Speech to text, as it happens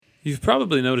You've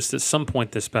probably noticed at some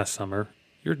point this past summer,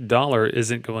 your dollar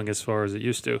isn't going as far as it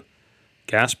used to.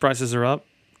 Gas prices are up,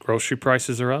 grocery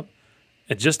prices are up,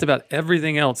 and just about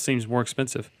everything else seems more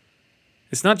expensive.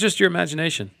 It's not just your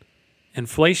imagination.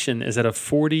 Inflation is at a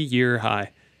 40-year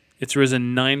high. It's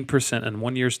risen 9% in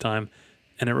 1 year's time,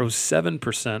 and it rose 7%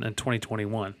 in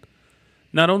 2021.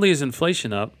 Not only is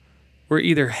inflation up, we're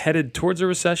either headed towards a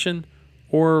recession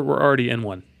or we're already in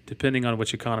one, depending on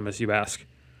which economist you ask.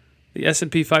 The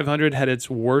S&P 500 had its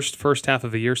worst first half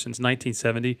of a year since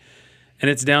 1970,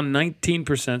 and it's down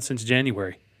 19% since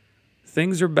January.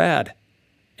 Things are bad,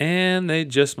 and they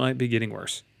just might be getting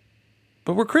worse.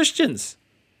 But we're Christians.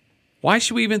 Why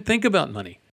should we even think about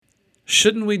money?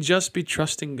 Shouldn't we just be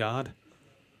trusting God?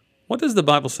 What does the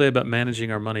Bible say about managing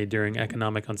our money during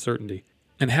economic uncertainty?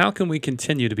 And how can we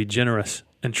continue to be generous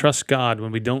and trust God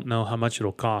when we don't know how much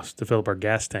it'll cost to fill up our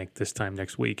gas tank this time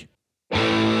next week?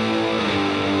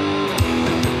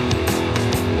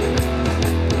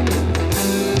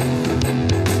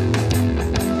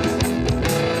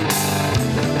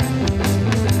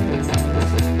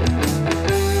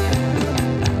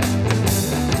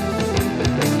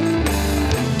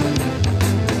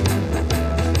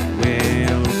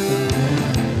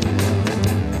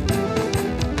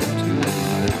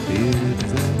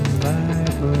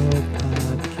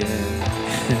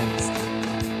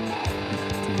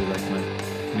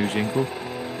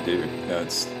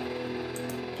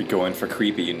 Going for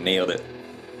creepy, you nailed it.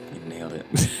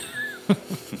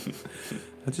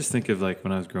 I just think of like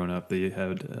when I was growing up, they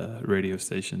had radio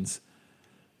stations.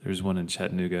 There's one in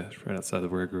Chattanooga, right outside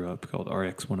of where I grew up, called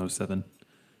RX 107.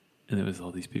 And it was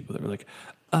all these people that were like,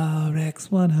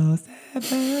 RX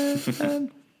 107.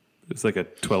 It was like a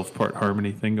 12-part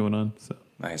harmony thing going on. So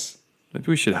nice. Maybe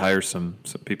we should hire some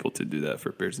people to do that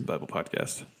for Bears and Bible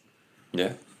podcast.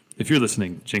 Yeah. If you're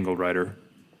listening, jingle writer,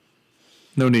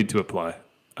 no need to apply.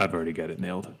 I've already got it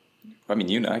nailed. I mean,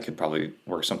 you and I could probably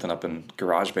work something up in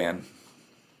GarageBand.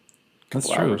 That's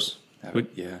true. Hours.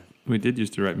 We did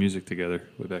used to write music together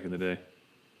way back in the day.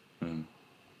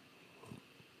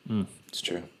 It's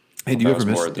true. Hey, do you ever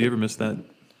miss that?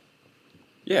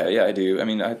 Yeah, I do. I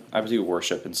mean, I do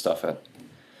worship and stuff at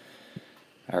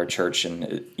our church, and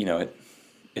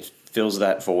it fills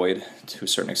that void to a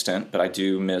certain extent. But I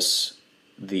do miss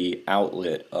the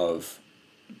outlet of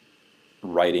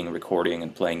writing, recording,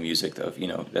 and playing music.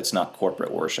 That's not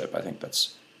corporate worship. I think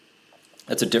that's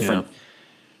a different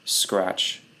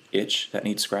scratch itch that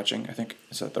needs scratching. I think,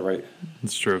 is that the right?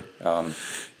 That's true.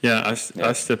 I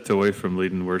stepped away from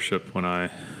leading worship when I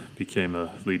became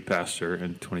a lead pastor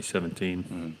in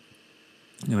 2017,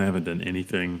 and I haven't done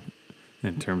anything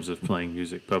in terms of playing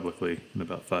music publicly in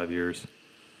about 5 years.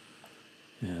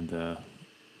 And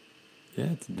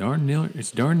it's darn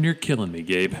near killing me,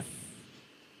 Gabe.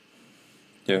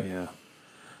 Yeah.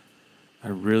 I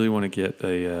really want to get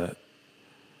a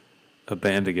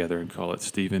band together and call it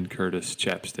Stephen Curtis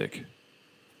Chapstick.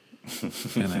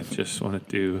 And I just want to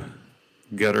do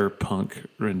gutter punk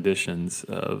renditions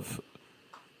of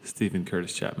Stephen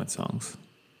Curtis Chapman songs.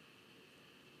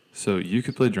 So you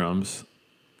could play drums,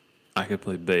 I could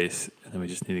play bass, and then we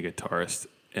just need a guitarist.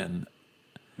 And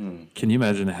can you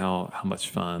imagine how much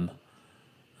fun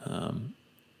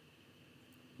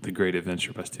The Great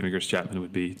Adventure by Stephen Curtis Chapman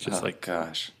would be? Just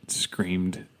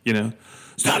screamed,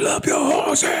 saddle up your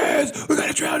horses, we're going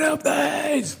to drown out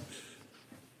these.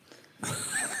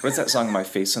 What's that song, My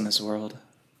Face in This World?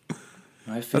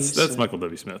 My Face? That's Michael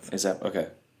W. Smith. Is that, okay.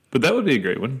 But that would be a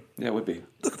great one. Yeah, it would be.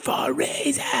 Looking for a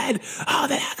reason, all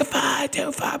that I can find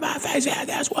to find my face in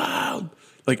this world.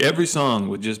 Like every song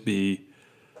would just be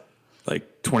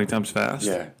like 20 times fast.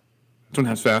 Yeah. 20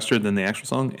 times faster than the actual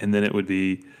song. And then it would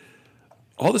be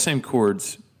all the same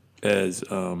chords as,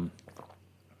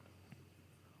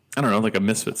 like a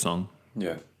Misfits song.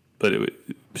 Yeah. But it would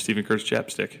Stephen Curtis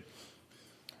Chapstick.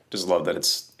 Just love that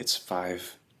it's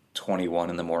 5:21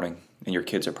 in the morning and your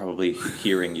kids are probably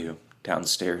hearing you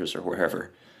downstairs or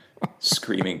wherever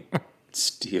screaming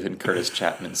Stephen Curtis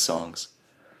Chapman songs.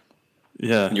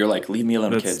 Yeah. And you're like, leave me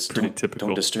alone, That's kids. Typical.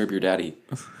 Don't disturb your daddy.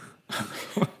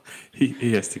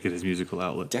 He has to get his musical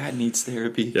outlet. Dad needs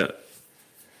therapy. Yeah.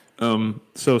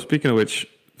 So speaking of which,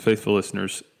 faithful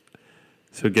listeners,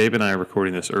 so Gabe and I are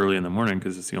recording this early in the morning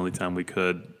because it's the only time we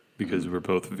could, because we're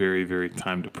both very, very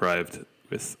time deprived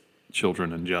with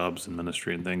children and jobs and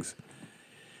ministry and things.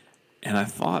 And I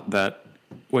thought that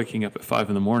waking up at 5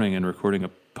 a.m. and recording a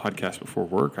podcast before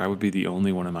work, I would be the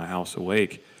only one in my house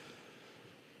awake.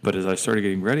 But as I started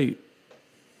getting ready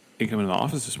and coming to the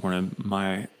office this morning,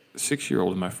 my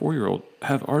 6-year-old and my 4-year-old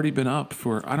have already been up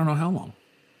for I don't know how long.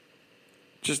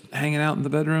 Just hanging out in the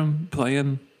bedroom,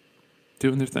 playing.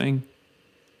 doing their thing.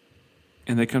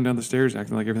 And they come down the stairs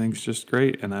acting like everything's just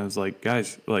great. And I was like,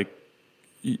 guys, like,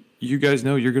 you guys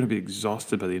know you're going to be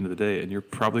exhausted by the end of the day, and you're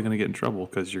probably going to get in trouble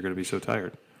because you're going to be so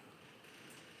tired.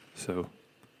 So,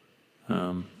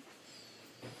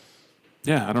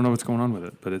 yeah, I don't know what's going on with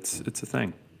it, but it's a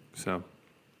thing. So,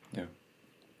 Yeah.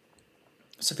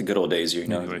 It's like the good old days, you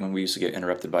know, Anyway. when we used to get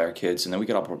interrupted by our kids, and then we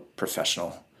got all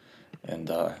professional, and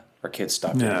our kids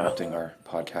stopped interrupting our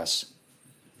podcasts.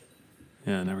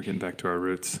 yeah, now we're getting back to our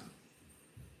roots.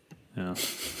 Yeah.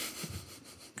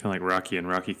 Kind of like Rocky and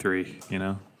Rocky 3, you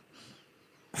know?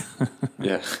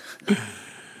 Yeah.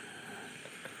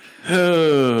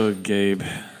 Oh, Gabe.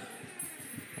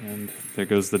 And there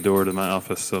goes the door to my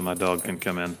office so my dog can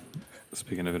come in.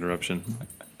 Speaking of interruption.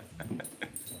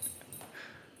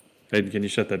 Hayden, can you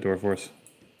shut that door for us?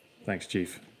 Thanks,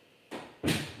 Chief.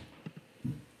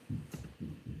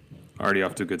 Already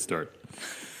off to a good start.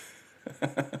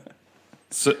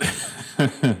 So,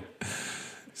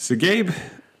 so Gabe,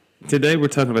 today we're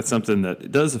talking about something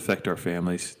that does affect our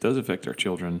families, does affect our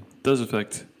children, does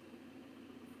affect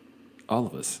all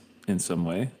of us in some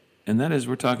way. And that is,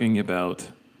 we're talking about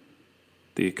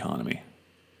the economy.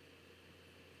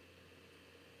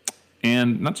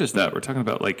 And not just that, we're talking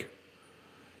about, like,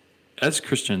 as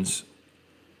Christians,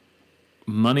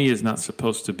 money is not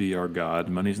supposed to be our God.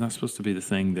 Money is not supposed to be the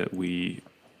thing that we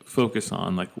focus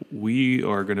on. Like, we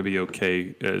are going to be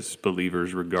okay as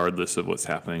believers regardless of what's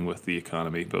happening with the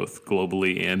economy, both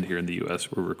globally and here in the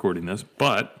U.S. We're recording this.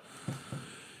 But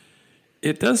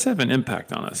it does have an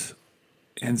impact on us.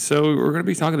 And so we're going to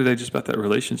be talking today just about that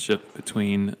relationship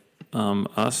between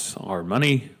us, our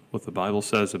money, what the Bible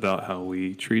says about how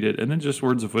we treat it, and then just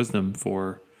words of wisdom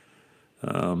for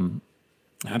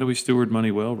how do we steward money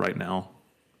well right now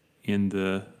in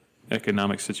the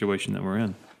economic situation that we're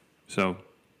in. So,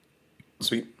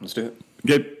 Sweet. Let's do it.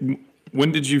 Gabe,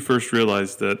 when did you first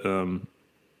realize that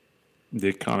the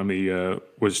economy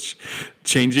was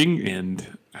changing,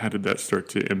 and how did that start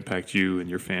to impact you and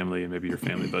your family and maybe your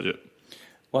family budget?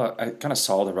 Well, I kind of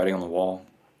saw the writing on the wall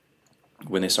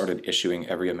when they started issuing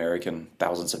every American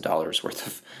thousands of dollars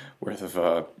worth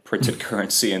of printed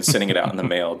currency and sending it out in the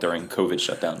mail during COVID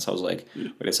shutdowns. I was like,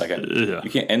 wait a second, Yeah. you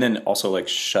can't. And then also like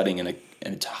shutting an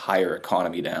entire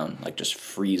economy down, like just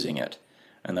freezing it,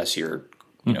 unless you're,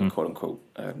 you know, quote unquote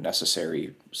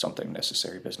necessary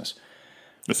business.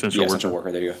 Essential worker. Essential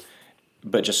worker. There you go.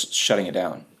 But just shutting it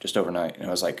down just overnight, and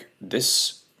I was like,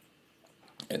 this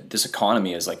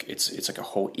economy is like it's like a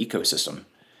whole ecosystem.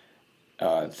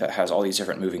 That has all these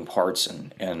different moving parts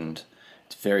and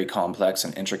it's very complex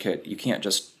and intricate. You can't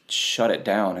just shut it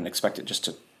down and expect it just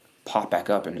to pop back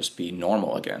up and just be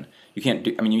normal again. You can't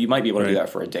do. I mean, you might be able to do that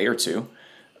for a day or two,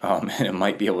 and it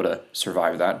might be able to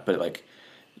survive that. But like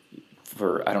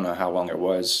for I don't know how long it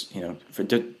was. You know, for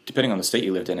depending on the state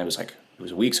you lived in, it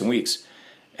was weeks and weeks.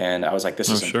 And I was like, this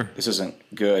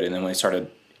isn't good. And then when they started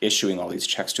issuing all these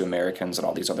checks to Americans and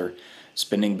all these other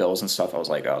spending bills and stuff, I was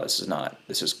like, oh,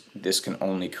 this can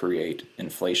only create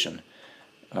inflation.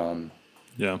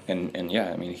 Yeah. And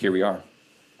yeah, I mean, here we are.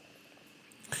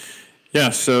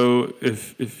 Yeah, so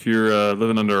if you're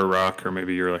living under a rock, or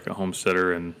maybe you're like a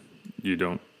homesteader and you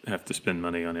don't have to spend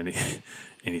money on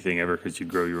anything ever because you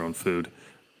grow your own food,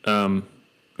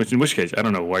 which in which case, I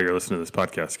don't know why you're listening to this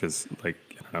podcast, because, like,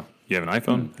 I don't know, you have an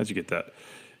iPhone? How'd you get that?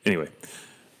 Anyway,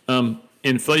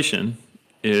 inflation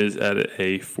is at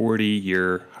a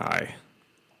 40-year high.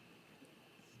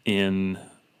 In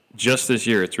just this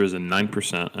year, it's risen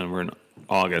 9%, and we're in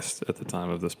August at the time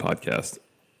of this podcast.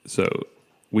 So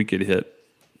we could hit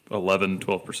 11,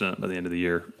 12% by the end of the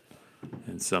year,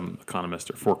 and some economists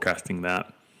are forecasting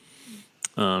that.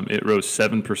 It rose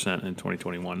 7% in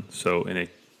 2021. So in a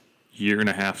year and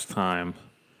a half's time,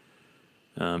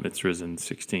 it's risen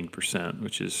 16%,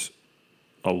 which is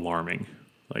alarming.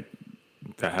 Like,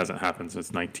 that hasn't happened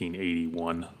since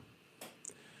 1981.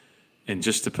 And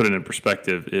just to put it in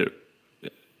perspective,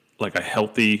 like a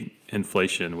healthy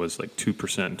inflation was like 2% in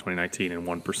 2019 and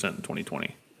 1% in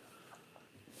 2020.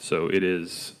 So it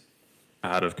is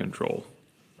out of control.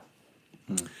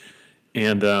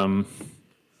 And a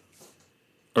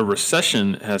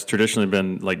recession has traditionally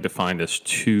been like defined as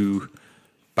 2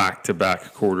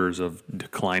 back-to-back quarters of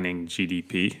declining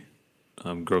GDP,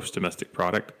 gross domestic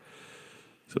product.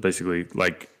 So basically,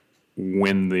 like,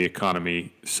 when the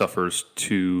economy suffers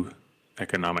 2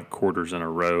 economic quarters in a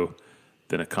row,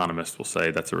 then economists will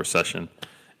say that's a recession.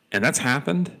 And that's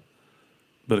happened,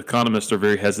 but economists are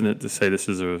very hesitant to say this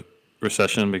is a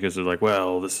recession because they're like,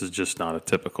 well, this is just not a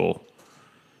typical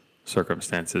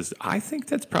circumstances. I think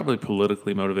that's probably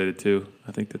politically motivated too.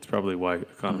 I think that's probably why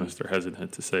economists are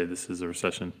hesitant to say this is a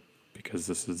recession, because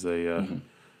this is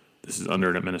under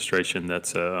an administration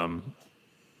that's a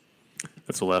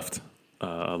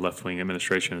left wing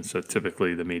administration. So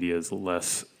typically the media is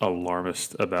less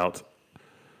alarmist about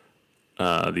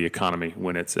the economy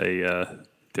when it's a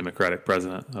Democratic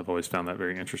president. I've always found that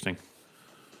very interesting.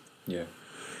 Yeah.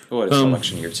 Well, it's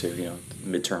election year too.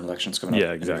 Midterm elections coming up.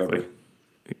 Yeah, exactly. In November.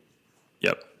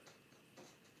 Yep.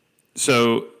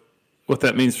 So what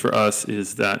that means for us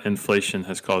is that inflation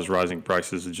has caused rising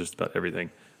prices of just about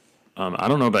everything. I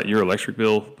don't know about your electric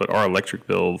bill, but our electric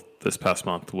bill this past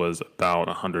month was about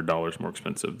 $100 more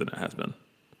expensive than it has been.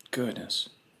 Goodness.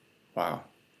 Wow.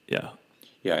 Yeah.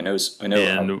 Yeah, I know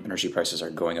And- energy prices are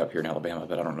going up here in Alabama,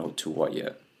 but I don't know to what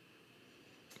yet.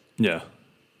 Yeah.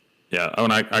 Yeah. Oh,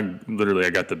 and I literally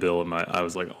got the bill and I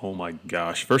was like, oh my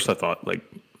gosh. First I thought, like,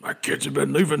 my kids have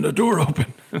been leaving the door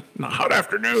open on a hot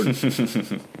afternoon.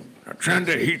 I'm trying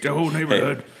to heat the whole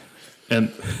neighborhood. And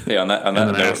Hey, on that then I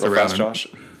note, asked real around fast, and- Josh,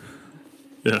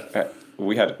 yeah.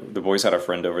 the boys had a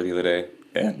friend over the other day,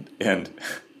 and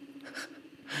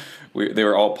they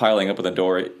were all piling up at the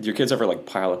door. Your kids ever like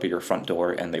pile up at your front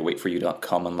door and they wait for you to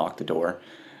come unlock the door,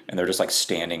 and they're just like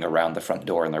standing around the front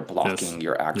door and they're blocking Yes.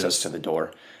 your access Yes. to the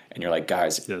door, and you're like,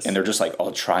 guys, Yes. and they're just like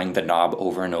all trying the knob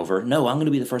over and over. No, I'm going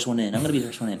to be the first one in. I'm going to be the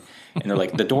first one in, and they're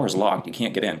like, the door is locked. You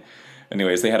can't get in.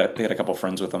 Anyways, they had a couple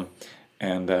friends with them,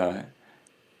 and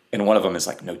one of them is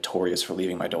like notorious for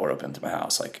leaving my door open to my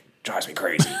house. Like, drives me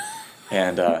crazy.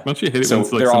 And Don't you hate it so when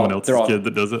it's like they're someone all- else's they're all- kid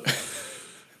that does it?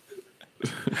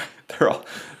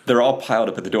 they're all piled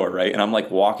up at the door, right? And I'm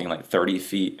like walking like 30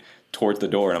 feet towards the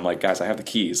door, and I'm like, guys, I have the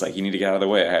keys. Like, you need to get out of the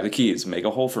way. I have the keys. Make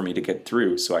a hole for me to get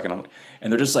through so I can.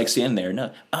 And they're just like standing there.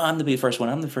 No, I'm the first one.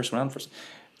 I'm the first one. I'm the first.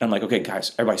 And I'm like, okay,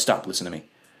 guys, everybody, stop. Listen to me.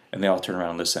 And they all turn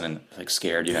around and listen, and like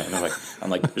scared, And I'm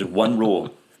like, there's one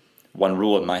rule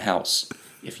in my house.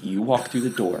 If you walk through the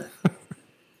door.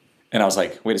 And I was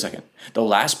like, wait a second. The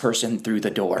last person through the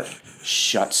door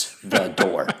shuts the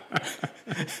door.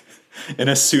 And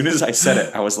as soon as I said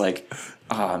it, I was like,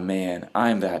 ah, man,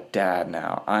 I'm that dad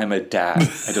now. I'm a dad.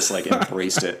 I just like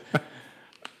embraced it.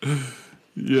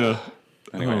 Yeah.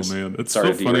 Anyways, oh man, it's sorry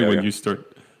so to funny derail when you. you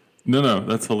start. No,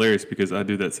 that's hilarious because I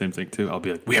do that same thing too. I'll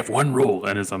be like, "We have one rule,"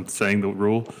 and as I'm saying the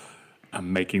rule,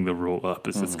 I'm making the rule up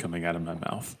as it's coming out of my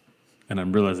mouth, and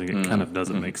I'm realizing it kind of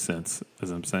doesn't make sense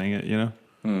as I'm saying it. Yeah.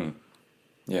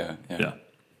 Yeah.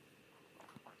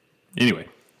 Anyway,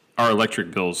 our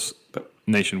electric bills But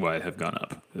nationwide have gone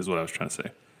up, is what I was trying to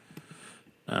say.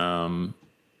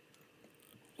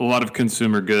 A lot of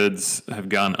consumer goods have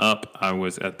gone up. I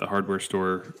was at the hardware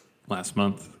store last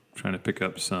month trying to pick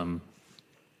up some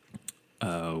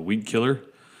weed killer,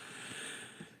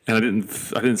 and I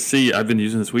didn't see. I've been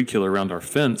using this weed killer around our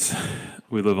fence.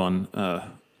 We live on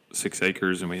 6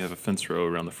 acres, and we have a fence row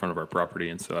around the front of our property,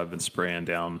 and so I've been spraying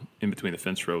down in between the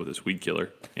fence row with this weed killer,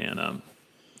 and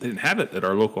they didn't have it at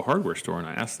our local hardware store. And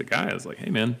I asked the guy, I was like,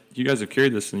 "Hey man, you guys have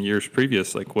carried this in years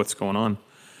previous. Like, what's going on?"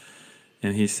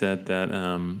 And he said that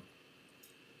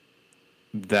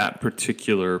that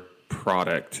particular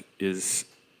product is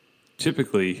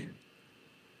typically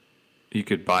you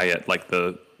could buy it like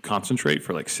the concentrate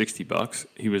for like $60.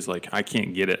 He was like, "I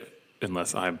can't get it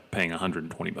unless I'm paying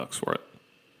 $120 for it."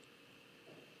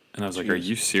 And I was like, "Are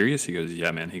you serious?" He goes,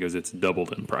 "Yeah, man." He goes, "It's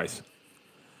doubled in price."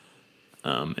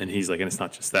 And he's like, and it's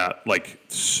not just that, like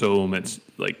so much,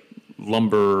 like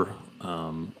lumber,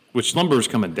 which lumber is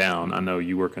coming down. I know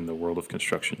you work in the world of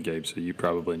construction, Gabe, so you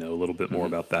probably know a little bit more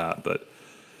about that. But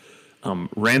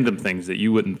random things that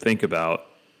you wouldn't think about,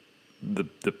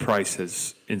 the price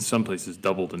has in some places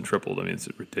doubled and tripled. I mean, it's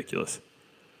ridiculous.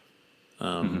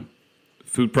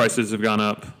 Food prices have gone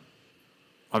up.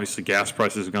 Obviously, gas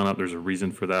prices have gone up. There's a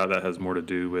reason for that. That has more to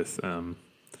do with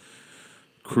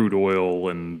crude oil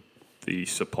and the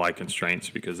supply constraints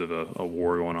because of a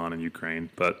war going on in Ukraine.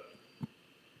 But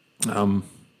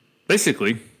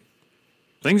basically,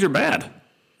 things are bad.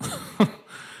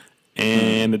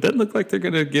 And it doesn't look like they're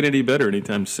going to get any better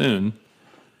anytime soon.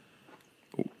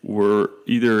 We're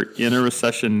either in a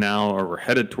recession now or we're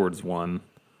headed towards one.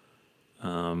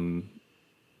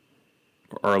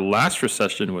 Our last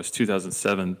recession was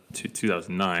 2007 to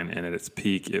 2009, and at its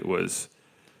peak, it was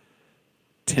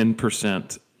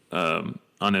 10%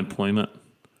 unemployment.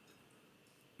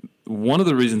 One of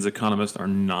the reasons economists are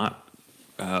not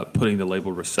putting the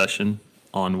label recession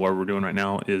on what we're doing right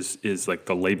now is like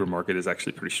the labor market is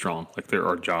actually pretty strong. Like there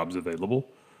are jobs available.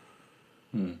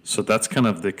 So that's kind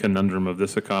of the conundrum of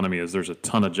this economy is there's a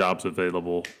ton of jobs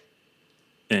available,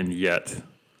 and yet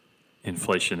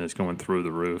inflation is going through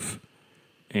the roof,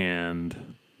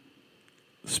 and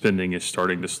spending is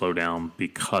starting to slow down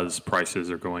because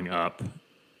prices are going up,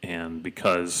 and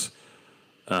because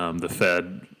the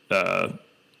Fed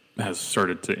has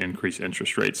started to increase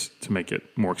interest rates to make it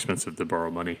more expensive to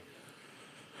borrow money.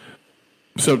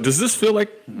 So does this feel like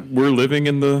we're living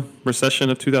in the recession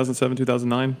of 2007,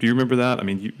 2009? Do you remember that? I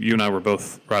mean, you and I were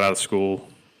both right out of school,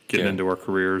 getting into our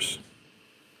careers.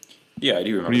 Yeah, I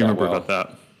do remember What do you that remember well. about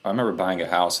that? I remember buying a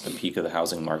house at the peak of the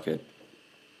housing market,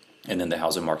 and then the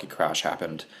housing market crash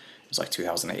happened. It was like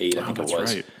 2008, I think it that's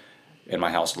was. right. And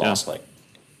my house lost like,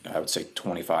 I would say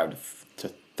 25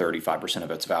 to 35%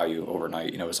 of its value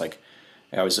overnight. You know, it was like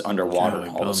I was underwater Golly,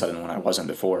 all of a sudden when I wasn't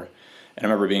before. And I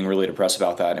remember being really depressed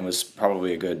about that. And it was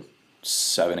probably a good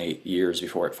 7-8 years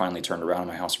before it finally turned around and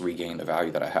my house regained the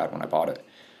value that I had when I bought it.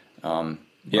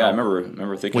 Yeah, I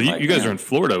remember thinking. Well, like, you guys man, are in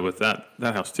Florida with that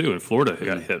house too. In Florida, it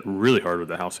got hit really hard with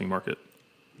the housing market.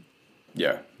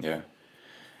 Yeah, yeah.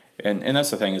 And that's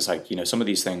the thing is like, you know, some of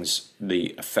these things, the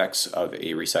effects of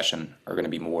a recession are going to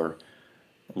be more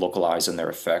localized in their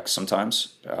effects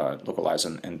sometimes, localized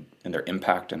in their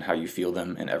impact and how you feel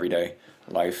them in everyday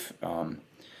life.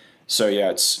 So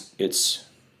yeah, it's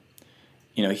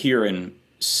you know, here in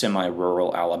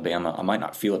semi-rural Alabama, I might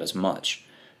not feel it as much.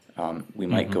 We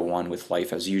might go on with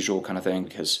life as usual kind of thing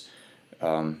because,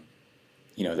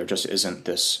 you know, there just isn't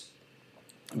this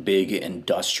big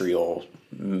industrial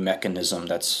mechanism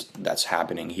that's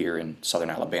happening here in southern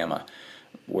Alabama.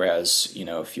 Whereas, you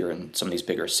know, if you're in some of these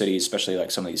bigger cities, especially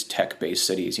like some of these tech-based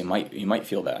cities, you might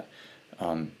feel that.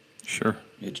 Sure.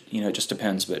 It, you know, it just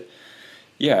depends, but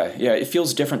yeah, it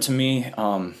feels different to me.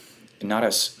 Not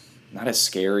as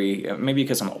scary. Maybe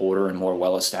because I'm older and more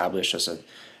well established as a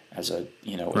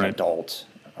you know, an adult.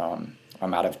 I'm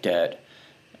out of debt,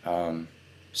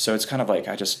 so it's kind of like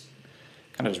I just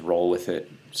roll with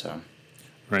it. So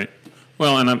Right.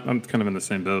 Well, and I'm kind of in the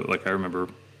same boat. Like I remember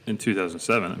in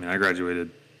 2007. I mean, I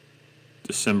graduated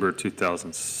December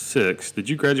 2006. Did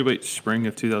you graduate spring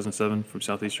of 2007 from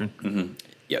Southeastern?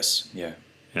 yes, yeah.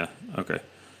 Yeah. Okay.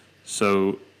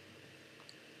 So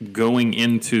going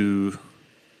into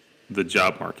the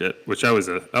job market, which I was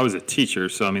a teacher,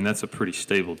 so I mean that's a pretty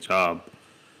stable job.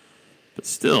 But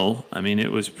still, I mean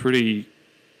it was pretty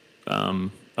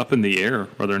up in the air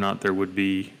whether or not there would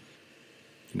be,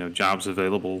 you know, jobs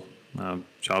available.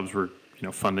 Jobs were, you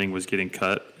know, funding was getting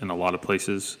cut in a lot of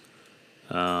places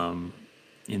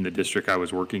in the district I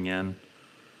was working in.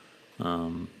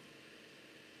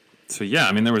 So yeah,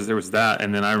 I mean there was that,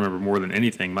 and then I remember more than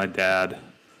anything, my dad,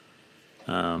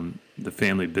 the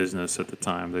family business at the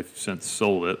time, they've since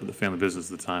sold it, but the family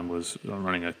business at the time was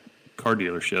running a car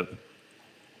dealership,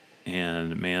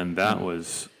 and man, that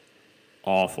was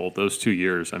awful. Those 2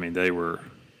 years, I mean, they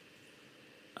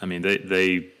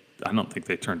I don't think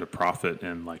they turned a profit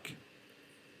in like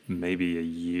maybe a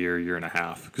year and a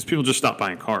half, because people just stopped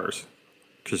buying cars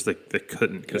because they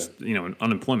couldn't, because you know,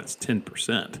 unemployment's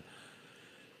 10%.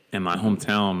 And my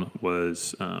hometown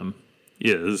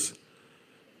is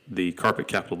the carpet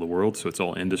capital of the world, so it's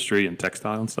all industry and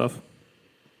textile and stuff.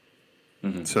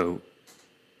 So,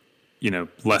 you know,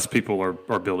 less people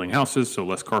are building houses, so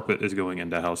less carpet is going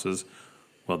into houses.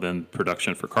 Well, then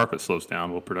production for carpet slows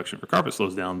down. Well, production for carpet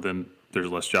slows down, then there's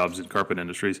less jobs in carpet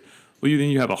industries. Well, then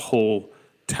you have a whole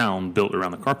town built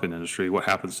around the carpet industry. What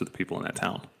happens to the people in that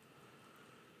town?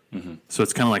 So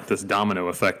it's kind of like this domino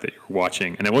effect that you're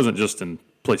watching. And it wasn't just in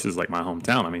places like my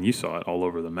hometown. I mean, you saw it all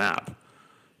over the map.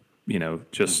 You know,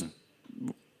 just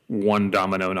one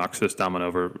domino knocks this domino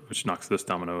over, which knocks this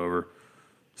domino over.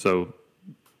 So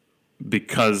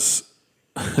because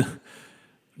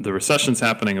the recession's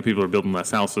happening and people are building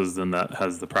less houses, then that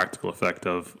has the practical effect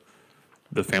of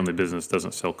the family business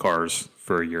doesn't sell cars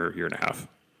for a year and a half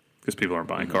because people aren't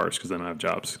buying cars because they don't have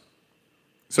jobs.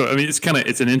 So, I mean,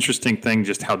 it's an interesting thing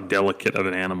just how delicate of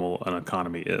an animal an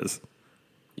economy is.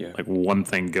 Yeah. Like one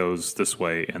thing goes this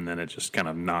way and then it just kind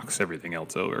of knocks everything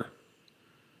else over.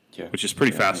 Yeah. Which is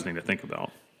pretty fascinating to think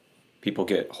about. People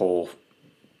get whole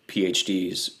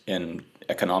PhDs in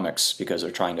economics because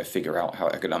they're trying to figure out how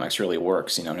economics really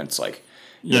works, you know, and it's like,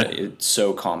 it's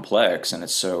so complex and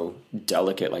it's so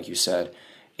delicate, like you said,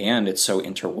 and it's so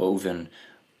interwoven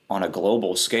on a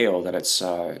global scale that it's,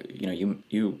 you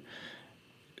know,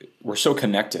 we're so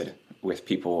connected with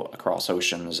people across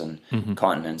oceans and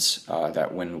continents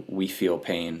that when we feel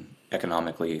pain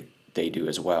economically, they do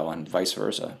as well, and vice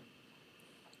versa.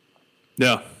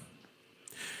 Yeah.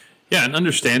 Yeah, and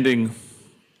understanding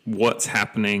what's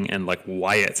happening and like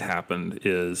why it's happened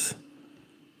is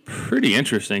pretty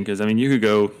interesting because, I mean, you could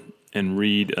go and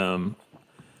read.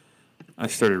 I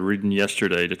started reading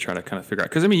yesterday to try to kind of figure out,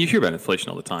 because, I mean, you hear about inflation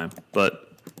all the time,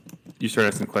 but you start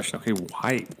asking the question, okay,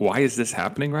 why is this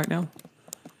happening right now?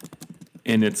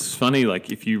 And it's funny, like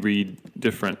if you read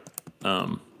different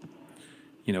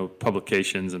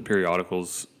publications and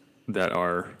periodicals that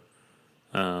are,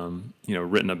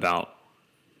 written about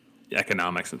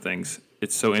economics and things.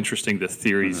 It's so interesting, the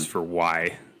theories for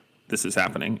why this is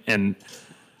happening. And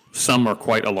some are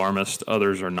quite alarmist,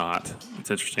 others are not.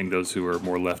 It's interesting, those who are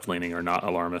more left-leaning are not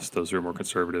alarmist. Those who are more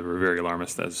conservative are very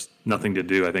alarmist. That has nothing to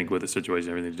do, I think, with the situation,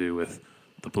 everything to do with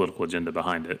the political agenda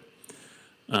behind it.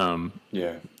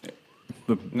 Yeah.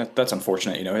 That's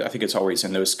unfortunate. I think it's always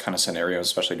in those kind of scenarios,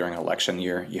 especially during election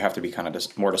year, you have to be kind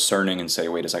of more discerning and say,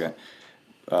 wait a second,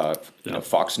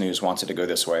 Fox News wants it to go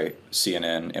this way,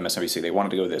 CNN, MSNBC, they want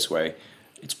it to go this way.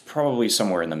 It's probably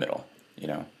somewhere in the middle,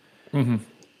 Mm-hmm.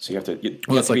 So you have to,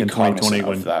 that's like in 2020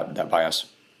 when that bias.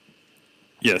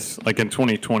 Yes, like in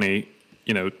 2020,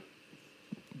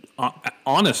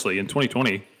 honestly, in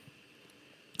 2020,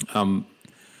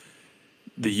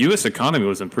 the U.S. economy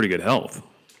was in pretty good health.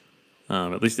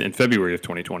 At least in February of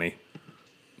 2020,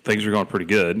 things were going pretty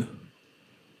good.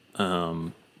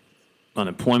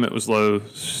 Unemployment was low,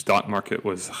 stock market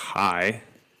was high,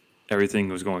 everything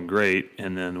was going great.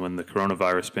 And then when the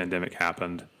coronavirus pandemic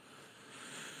happened,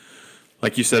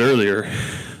 like you said earlier,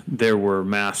 there were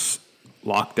mass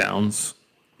lockdowns,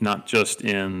 not just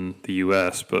in the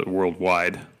U.S., but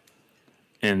worldwide.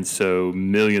 And so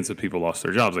millions of people lost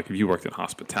their jobs. Like if you worked in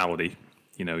hospitality,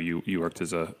 you worked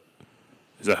as a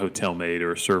hotel maid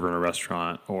or a server in a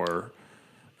restaurant, or,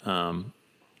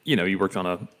 you worked on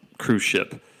a cruise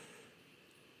ship,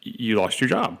 you lost your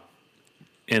job.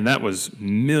 And that was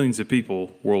millions of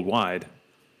people worldwide.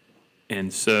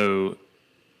 And so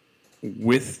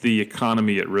with the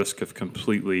economy at risk of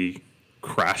completely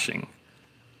crashing,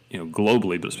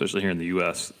 globally, but especially here in the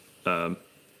U.S., the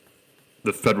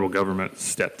federal government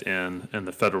stepped in and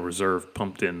the Federal Reserve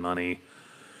pumped in money.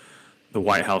 The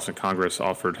White House and Congress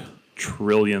offered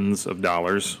trillions of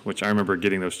dollars, which I remember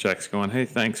getting those checks going, hey,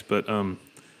 thanks, but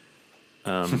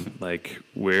like,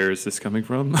 where is this coming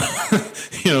from? This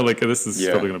is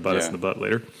probably going to bite us in the butt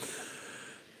later.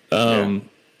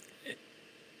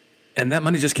 And that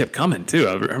money just kept coming too.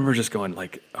 I remember just going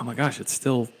like, oh my gosh,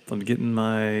 I'm getting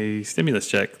my stimulus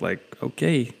check. Like,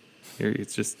 okay, here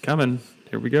it's just coming.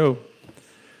 Here we go.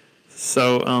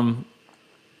 So,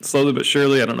 slowly but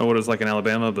surely, I don't know what it was like in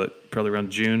Alabama, but probably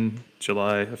around June,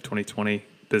 July of 2020,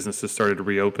 businesses started to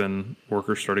reopen.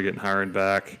 Workers started getting hired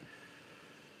back.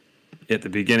 At the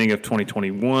beginning of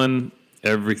 2021,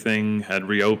 everything had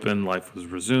reopened. Life was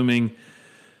resuming.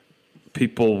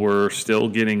 People were still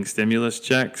getting stimulus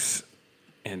checks,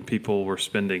 and people were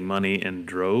spending money in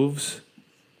droves.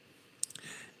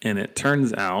 And it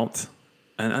turns out,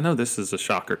 and I know this is a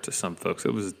shocker to some folks,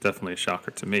 it was definitely a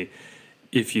shocker to me.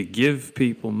 If you give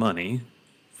people money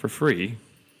for free,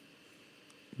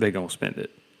 they gonna spend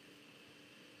it.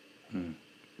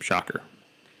 Shocker.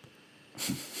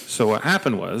 So what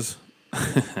happened was,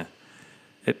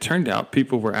 it turned out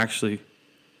people were actually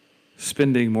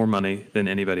spending more money than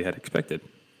anybody had expected.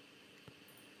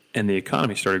 And the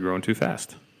economy started growing too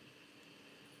fast.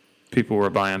 People were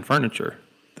buying furniture.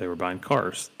 They were buying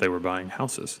cars. They were buying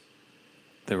houses.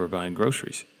 They were buying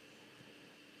groceries.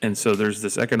 And so there's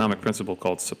this economic principle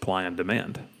called supply and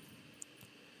demand.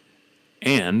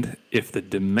 And if the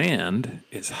demand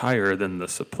is higher than the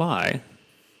supply,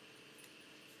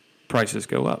 prices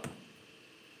go up.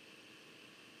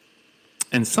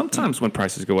 And sometimes when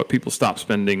prices go up, people stop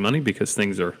spending money because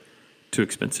things are too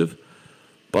expensive.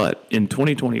 But in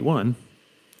 2021,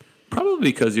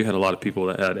 probably because you had a lot of people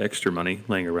that had extra money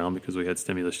laying around because we had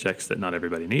stimulus checks that not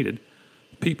everybody needed,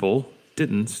 people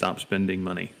didn't stop spending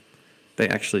money. They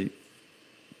actually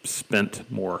spent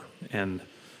more, and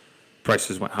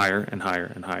prices went higher and higher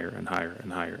and higher and higher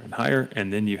and higher and higher.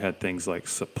 And then you had things like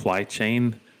supply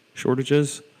chain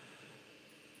shortages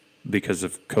because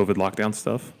of COVID lockdown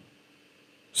stuff.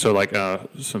 So like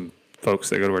some folks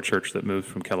that go to our church that moved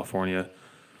from California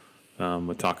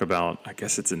would talk about, I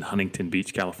guess it's in Huntington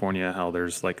Beach, California, how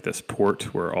there's like this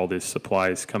port where all these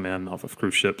supplies come in off of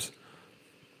cruise ships.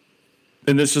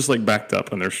 And it's just like backed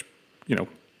up, and there's,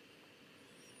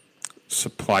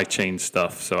 supply chain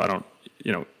stuff. So I don't,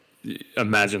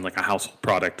 imagine like a household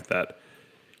product that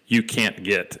you can't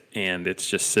get and it's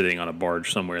just sitting on a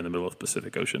barge somewhere in the middle of the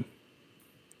Pacific Ocean.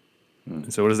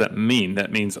 And so what does that mean?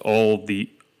 That means all the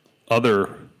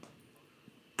other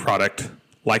product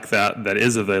like that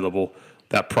is available,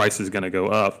 that price is going to go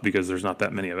up because there's not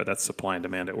that many of it. That's supply and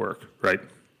demand at work, right?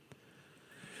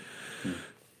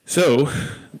 So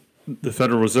the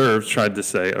Federal Reserve tried to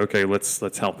say, okay, let's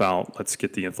help out. Let's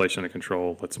get the inflation under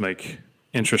control. Let's make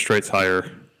interest rates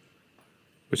higher,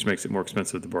 which makes it more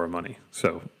expensive to borrow money.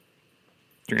 So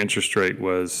your interest rate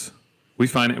was, we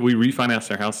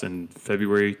refinanced our house in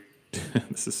February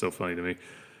this is so funny to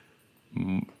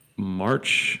me.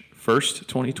 March 1st,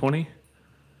 2020,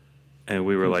 and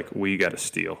we were like, we got a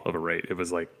steal of a rate. It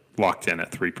was like locked in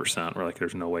at 3%. We're like,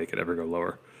 there's no way it could ever go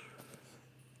lower.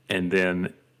 And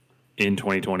then in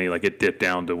 2020, like it dipped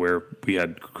down to where we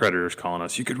had creditors calling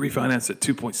us, you could refinance at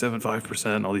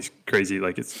 2.75%, all these crazy,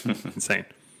 like it's insane.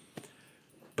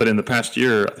 But in the past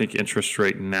year, I think interest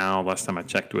rate now, last time I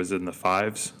checked, was in the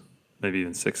 5s, maybe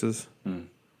even 6s.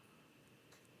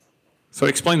 So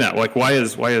explain that. Like, why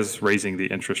is raising the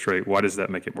interest rate, why does that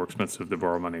make it more expensive to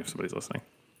borrow money if somebody's listening?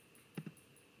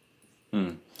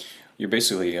 You're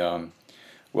basically,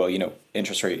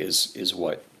 interest rate is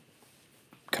what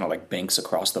kind of like banks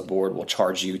across the board will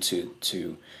charge you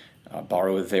to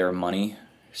borrow their money.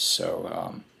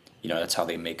 So, that's how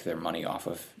they make their money off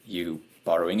of you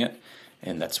borrowing it.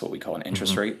 And that's what we call an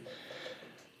interest rate.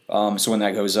 So when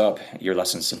that goes up, you're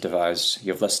less incentivized.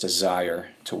 You have less desire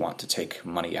to want to take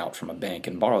money out from a bank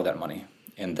and borrow that money.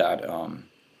 And that,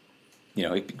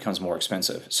 it becomes more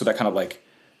expensive. So that kind of like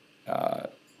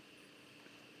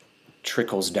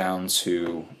trickles down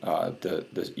to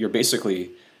you're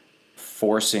basically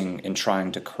forcing and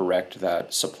trying to correct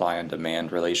that supply and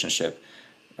demand relationship,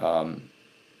 where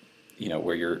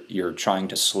you're trying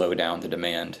to slow down the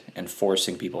demand and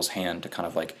forcing people's hand to kind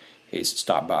of like, hey,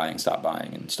 stop buying,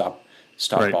 and stop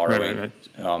borrowing.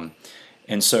 Right.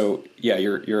 And so, yeah,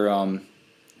 you're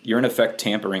in effect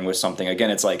tampering with something.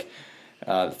 Again, it's like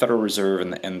the Federal Reserve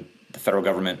and the federal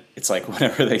government. It's like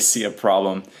whenever they see a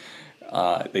problem,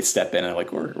 they step in and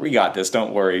like, we got this.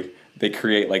 Don't worry. They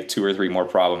create like 2 or 3 more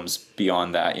problems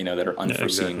beyond that, that are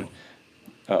unforeseen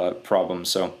problems.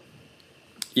 So,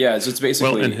 yeah, it's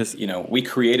basically, we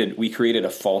created a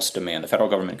false demand. The federal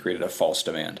government created a false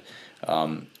demand,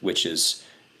 which is,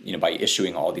 by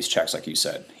issuing all these checks, like you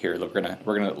said, here, look, we're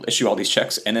gonna issue all these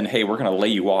checks, and then, hey, we're gonna lay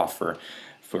you off for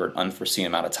an unforeseen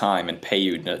amount of time and pay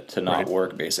you to not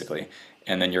work, basically.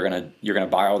 And then you're gonna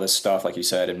buy all this stuff, like you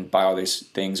said, and buy all these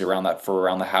things around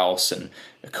the house and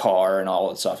a car and all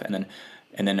that stuff, and then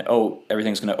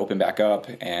everything's gonna open back up,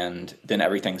 and then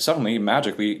everything suddenly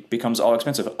magically becomes all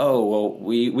expensive. Oh well,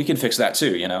 we can fix that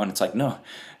too, and it's like, no,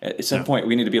 at some point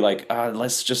we need to be like,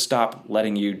 let's just stop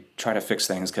letting you try to fix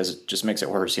things because it just makes it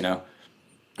worse,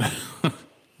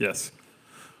 Yes.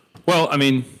 Well, I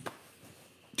mean,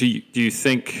 do you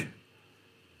think?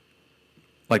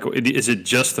 Like, is it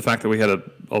just the fact that we had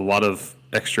a lot of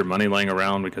extra money laying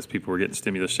around because people were getting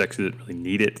stimulus checks that didn't really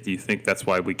need it? Do you think that's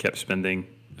why we kept spending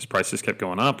as prices kept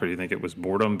going up? Or do you think it was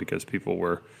boredom because people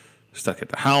were stuck at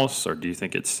the house? Or do you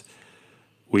think it's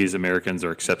we as Americans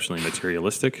are exceptionally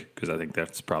materialistic? Because I think that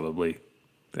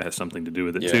has something to do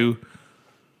with it too.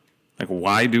 Like,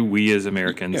 why do we as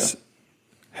Americans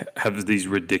have these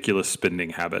ridiculous spending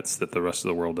habits that the rest of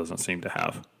the world doesn't seem to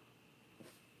have?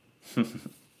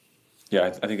 Yeah,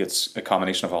 I think it's a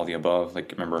combination of all the above.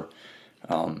 Like, remember,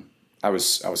 I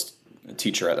was a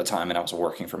teacher at the time, and I was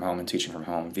working from home and teaching from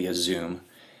home via Zoom.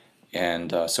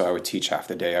 And so I would teach half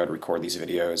the day. I would record these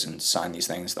videos and sign these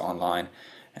things online.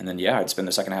 And then, I'd spend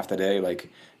the second half of the day,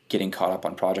 like, getting caught up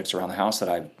on projects around the house that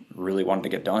I really wanted to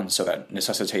get done. So that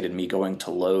necessitated me going to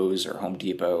Lowe's or Home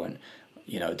Depot and,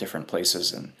 different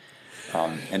places. And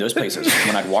those places,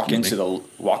 when I'd walk into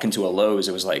a Lowe's,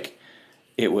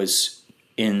 it was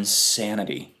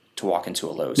insanity to walk into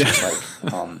a Lowe's.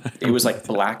 It was like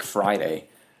Black Friday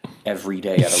every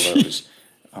day at a Lowe's.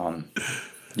 And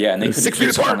they couldn't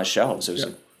keep stuff on the shelves. It was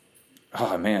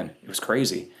it was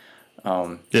crazy.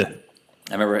 I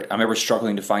remember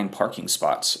struggling to find parking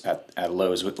spots at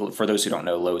Lowe's. For those who don't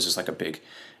know, Lowe's is like a big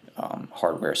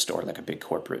hardware store, like a big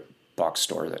corporate box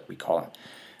store that we call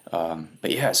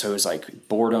it. So it was like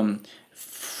boredom,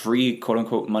 free quote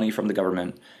unquote money from the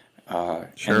government. And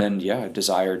then, a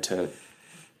desire to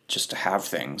have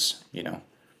things,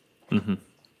 Mm-hmm.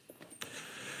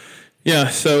 Yeah,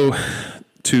 so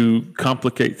to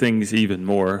complicate things even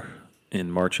more, in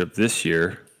March of this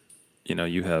year,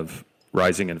 you have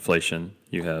rising inflation,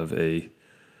 you have a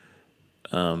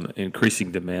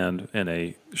increasing demand and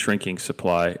a shrinking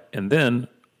supply, and then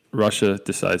Russia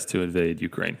decides to invade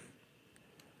Ukraine.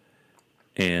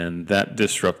 And that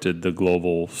disrupted the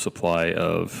global supply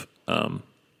of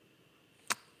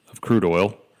crude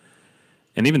oil,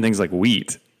 and even things like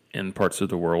wheat in parts of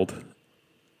the world.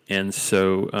 And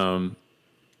so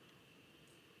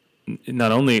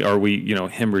not only are we,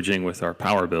 hemorrhaging with our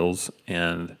power bills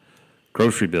and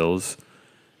grocery bills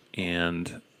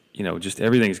and, just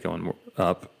everything's going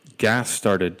up, gas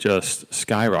started just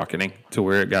skyrocketing to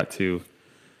where it got to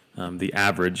the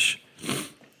average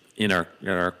in our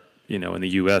in the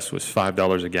U.S. was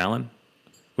 $5 a gallon.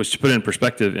 Which, to put it in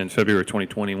perspective, in February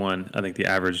 2021, I think the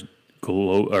average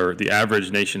or the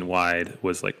average nationwide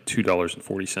was like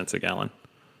 $2.40 a gallon.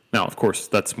 Now, of course,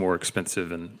 that's more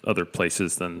expensive in other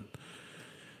places than,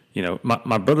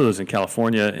 my brother lives in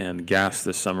California, and gas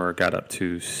this summer got up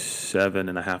to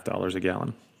 $7.50 a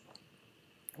gallon.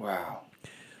 Wow.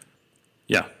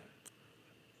 Yeah.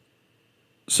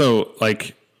 So,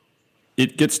 like,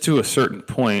 it gets to a certain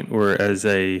point where as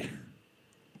a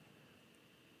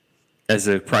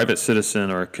private citizen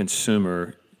or a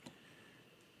consumer,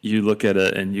 you look at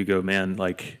it and you go, man,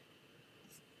 like,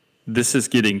 this is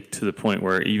getting to the point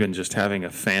where even just having a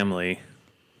family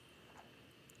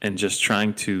and just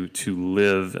trying to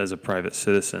live as a private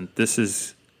citizen, this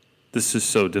is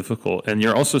so difficult. And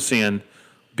you're also seeing,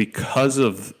 because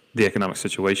of the economic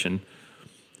situation,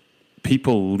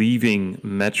 people leaving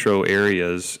metro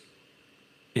areas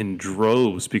in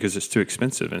droves because it's too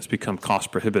expensive and it's become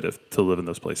cost prohibitive to live in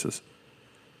those places.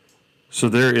 So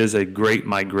there is a great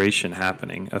migration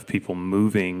happening of people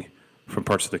moving from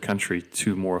parts of the country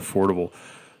to more affordable.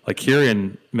 Like here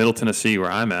in Middle Tennessee, where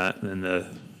I'm at, in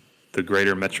the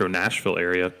greater metro Nashville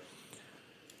area,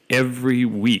 every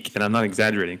week, and I'm not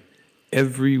exaggerating,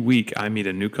 every week I meet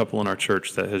a new couple in our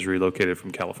church that has relocated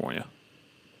from California.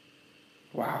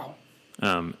 Wow.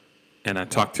 And I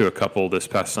talked to a couple this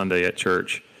past Sunday at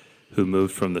church who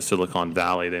moved from the Silicon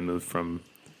Valley. They moved from,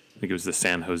 I think it was the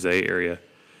San Jose area.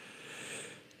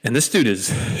 And this dude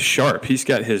is sharp. He's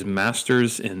got his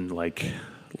master's in like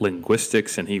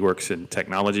linguistics, and he works in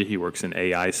technology. He works in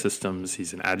AI systems.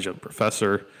 He's an adjunct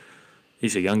professor.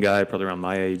 He's a young guy, probably around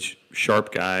my age,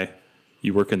 sharp guy.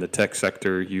 You work in the tech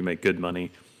sector, you make good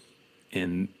money.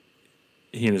 And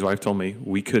he and his wife told me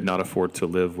we could not afford to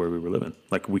live where we were living.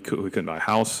 Like we couldn't buy a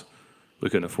house. We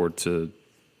couldn't afford to.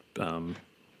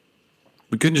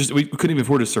 We couldn't even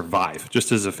afford to survive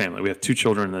just as a family. We have 2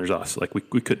 children and there's us. Like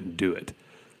we couldn't do it.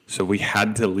 So we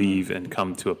had to leave and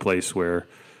come to a place where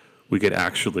we could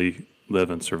actually live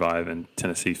and survive, and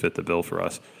Tennessee fit the bill for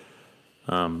us.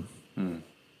 But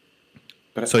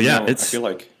so yeah, I feel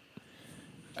like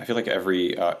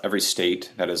every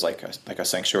state that is like a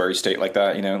sanctuary state like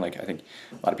that, like I think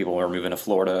a lot of people are moving to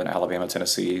Florida and Alabama,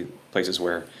 Tennessee, places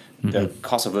where the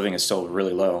cost of living is still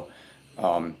really low.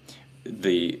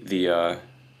 The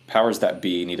powers that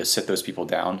be need to sit those people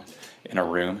down in a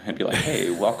room and be like, hey,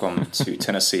 welcome to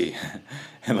Tennessee.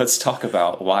 And let's talk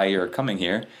about why you're coming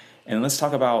here. And let's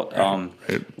talk about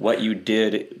what you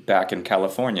did back in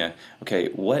California. Okay,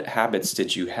 what habits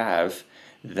did you have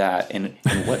and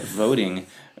what voting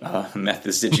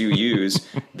methods did you use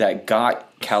that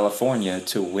got California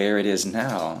to where it is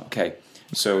now? Okay,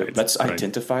 so let's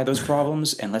identify those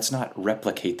problems and let's not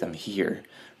replicate them here.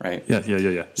 Right.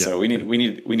 Yeah. So we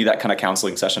need that kind of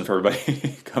counseling session for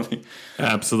everybody coming.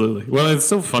 Absolutely. Well, it's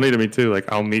so funny to me too.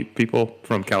 Like I'll meet people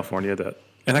from California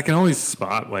and I can always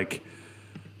spot like,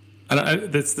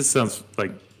 this sounds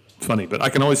like funny, but I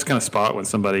can always kind of spot when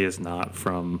somebody is not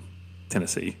from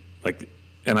Tennessee. Like,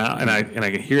 and I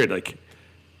can hear it. Like,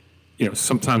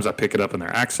 sometimes I pick it up in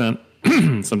their accent.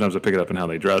 Sometimes I pick it up in how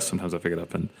they dress. Sometimes I pick it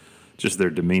up in just their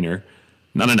demeanor.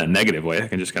 Not in a negative way. I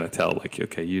can just kind of tell, like,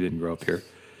 okay, you didn't grow up here.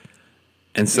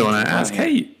 And so when I ask,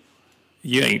 hey,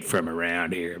 you ain't from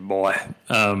around here, boy.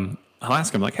 I'll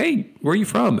ask them, like, hey, where are you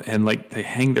from? And, like, they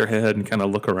hang their head and kind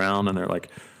of look around, and they're like,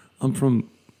 I'm from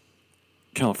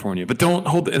California. But don't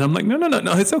hold it. And I'm like, no,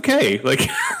 it's okay. Like,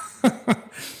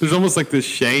 there's almost like this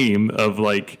shame of,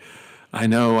 like, I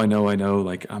know.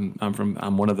 Like,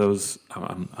 I'm one of those.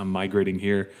 I'm migrating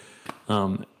here.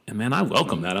 And, man, I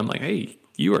welcome that. I'm like, hey,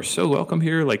 you are so welcome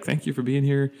here. Like, thank you for being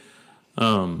here.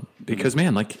 Because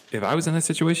man, like if I was in that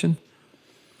situation,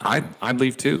 I'd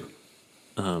leave too.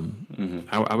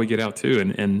 I would get out too.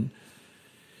 And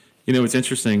it's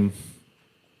interesting.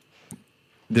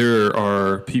 There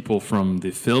are people from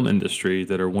the film industry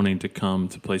that are wanting to come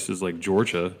to places like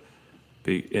Georgia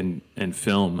and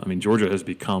film. I mean, Georgia has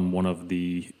become one of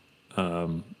the,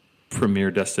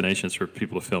 premier destinations for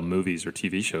people to film movies or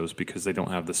TV shows because they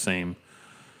don't have the same,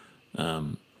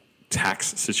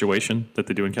 tax situation that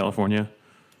they do in California.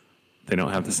 They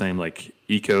don't have the same like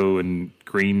eco and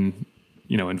green,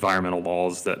 environmental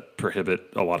laws that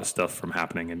prohibit a lot of stuff from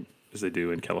happening as they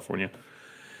do in California.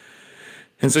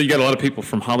 And so you got a lot of people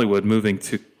from Hollywood moving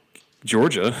to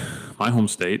Georgia, my home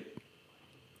state.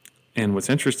 And what's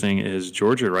interesting is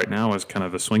Georgia right now is kind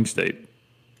of a swing state.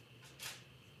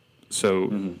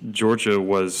 So Georgia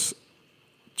was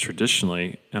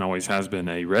traditionally and always has been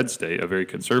a red state, a very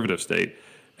conservative state.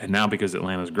 And now because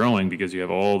Atlanta's growing, because you have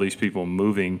all these people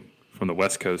moving from the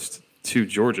West Coast to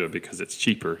Georgia because it's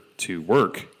cheaper to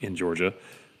work in Georgia,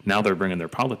 now they're bringing their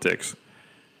politics.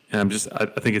 And I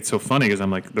think it's so funny because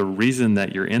I'm like, the reason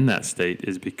that you're in that state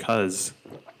is because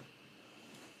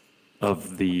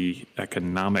of the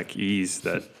economic ease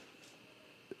that,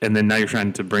 and then now you're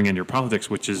trying to bring in your politics,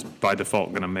 which is by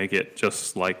default going to make it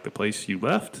just like the place you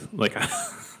left. Like, I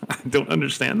don't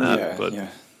understand that.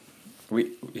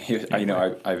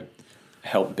 I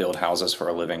helped build houses for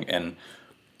a living, and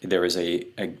there was a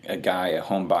guy, a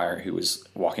home buyer, who was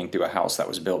walking through a house that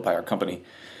was built by our company.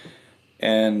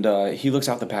 And he looks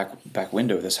out the back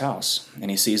window of this house, and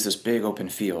he sees this big open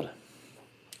field,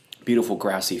 beautiful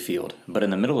grassy field. But in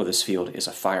the middle of this field is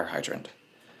a fire hydrant.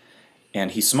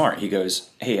 And he's smart. He goes,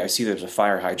 "Hey, I see there's a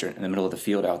fire hydrant in the middle of the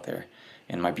field out there,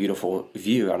 and my beautiful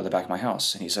view out of the back of my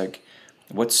house." And he's like,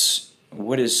 what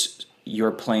is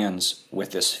your plans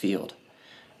with this field?"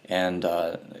 And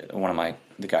one of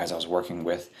the guys I was working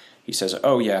with, he says,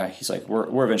 "Oh yeah," he's like,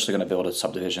 we're eventually going to build a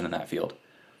subdivision in that field."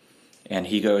 And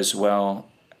he goes, "Well,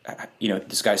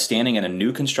 this guy's standing in a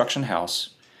new construction house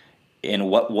in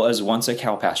what was once a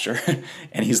cow pasture,"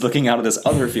 and he's looking out of this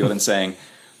other field and saying,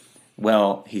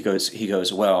 "Well," he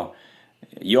goes, "Well,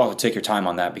 you ought to take your time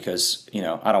on that because,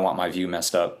 I don't want my view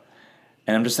messed up."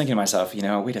 And I'm just thinking to myself,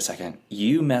 wait a second,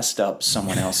 you messed up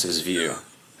someone else's view.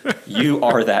 You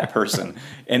are that person.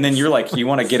 And then you're like, you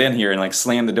want to get in here and like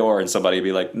slam the door, and somebody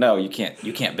be like, "No, you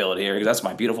can't build here because that's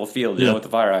my beautiful field, with the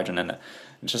fire hydrant." And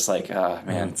it's just like,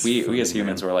 man, we as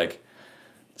humans were like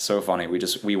so funny.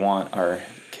 We want our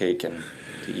cake and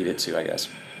to eat it too, I guess.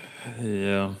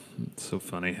 Yeah, it's so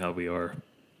funny how we are.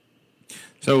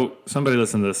 So somebody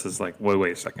listening to this is like,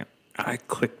 wait a second. I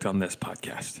clicked on this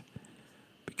podcast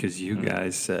because you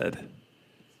guys said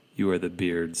you are the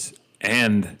Beards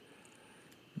and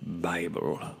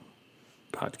Bible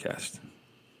podcast.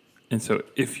 And so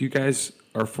if you guys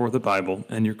are for the Bible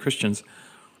and you're Christians,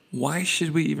 why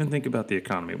should we even think about the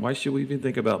economy? Why should we even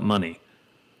think about money?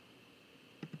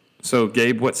 So,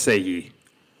 Gabe, what say ye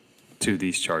to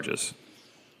these charges?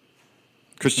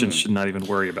 Christians should not even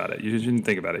worry about it. You shouldn't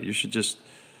think about it. You should just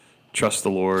trust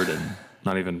the Lord and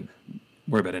not even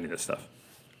worry about any of this stuff.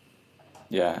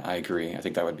 Yeah, I agree. I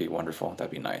think that would be wonderful.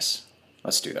 That'd be nice.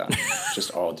 Let's do that.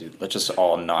 Let's just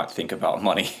all not think about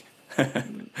money. Yeah.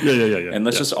 And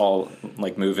let's just all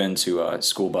like move into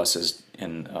school buses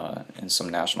in some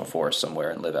national forest somewhere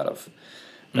and live out of.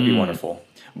 That'd be wonderful.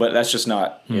 But that's just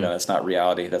not, that's not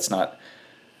reality. That's not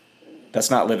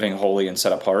living holy and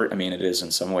set apart. I mean, it is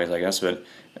in some ways, I guess, but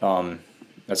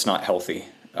that's not healthy.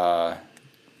 I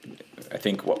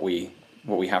think what we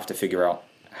have to figure out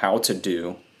how to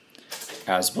do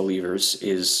as believers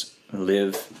is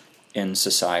live in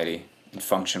society and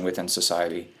function within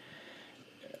society,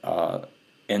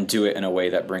 and do it in a way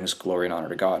that brings glory and honor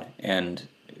to God, and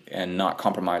not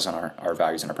compromise on our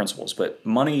values and our principles. But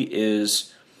money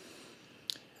is,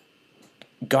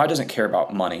 God doesn't care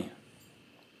about money,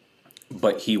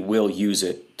 but he will use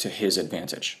it to his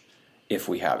advantage if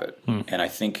we have it. And I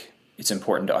think it's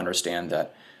important to understand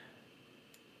that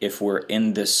if we're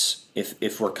in this,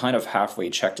 if we're kind of halfway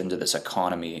checked into this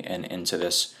economy and into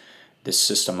this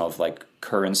system of like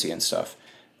currency and stuff,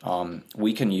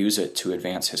 we can use it to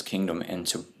advance his kingdom and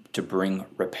to bring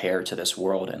repair to this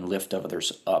world and lift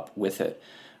others up with it.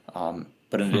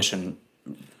 But in addition,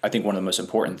 I think one of the most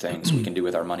important things we can do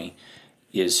with our money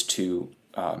is to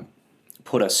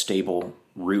put a stable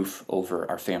roof over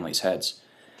our families' heads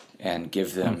and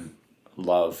give them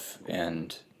love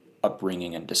and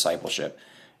upbringing and discipleship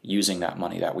using that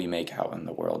money that we make out in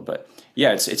the world. But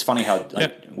yeah, it's funny how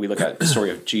we look at the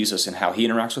story of Jesus and how he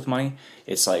interacts with money.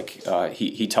 It's like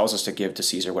he tells us to give to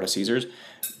Caesar what is Caesar's,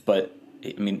 but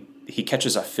I mean, he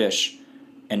catches a fish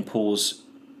and pulls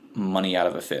money out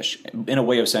of a fish in a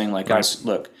way of saying like, guys,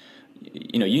 look,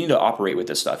 you need to operate with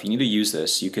this stuff. You need to use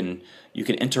this. You can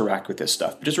interact with this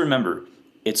stuff. But just remember,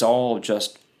 it's all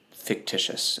just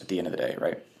fictitious at the end of the day,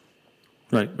 right?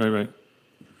 Right.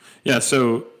 Yeah,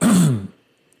 so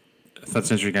that's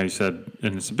interesting how you said,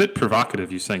 and it's a bit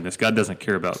provocative you saying this, God doesn't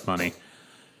care about money.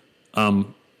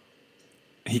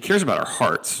 He cares about our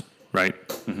hearts, right?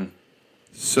 Mm-hmm.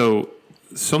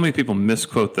 So many people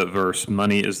misquote that verse,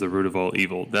 money is the root of all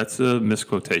evil. That's a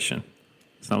misquotation.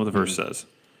 It's not what the verse says.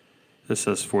 It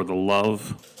says, for the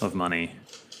love of money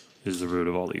is the root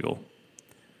of all evil.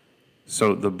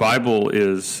 So the Bible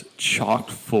is chock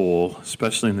full,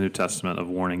 especially in the New Testament, of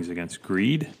warnings against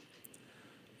greed,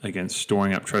 against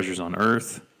storing up treasures on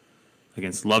earth,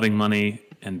 against loving money,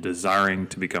 and desiring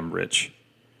to become rich.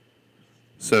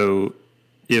 So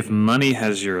if money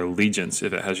has your allegiance,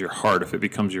 if it has your heart, if it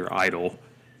becomes your idol,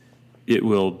 it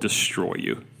will destroy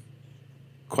you,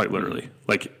 quite literally.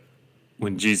 Like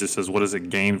when Jesus says, what does it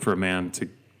gain for a man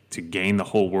to gain the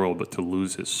whole world but to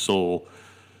lose his soul?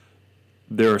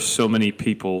 there are so many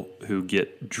people who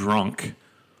get drunk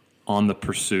on the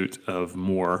pursuit of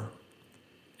more,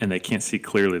 and they can't see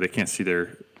clearly. They can't see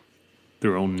their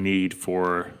own need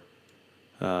for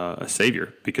a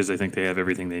savior because they think they have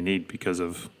everything they need because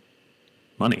of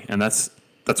money, and that's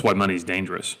why money is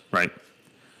dangerous, right?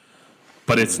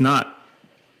 But it's not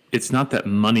that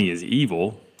money is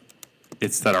evil;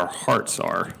 it's that our hearts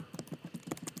are,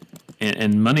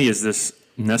 and money is this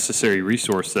necessary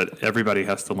resource that everybody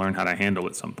has to learn how to handle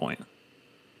at some point.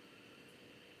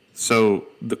 So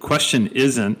the question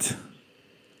isn't,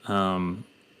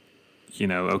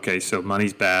 okay, so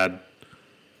money's bad.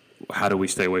 How do we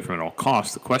stay away from it at all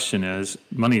costs? The question is,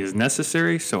 money is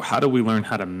necessary, so how do we learn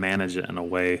how to manage it in a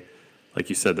way, like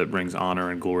you said, that brings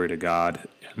honor and glory to God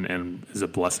and is a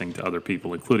blessing to other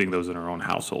people, including those in our own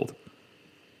household?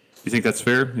 You think that's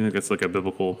fair? You think that's like a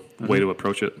biblical way to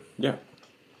approach it? Yeah.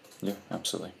 Yeah,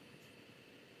 absolutely.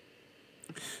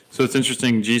 So it's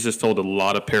interesting. Jesus told a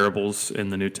lot of parables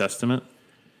in the New Testament.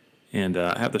 And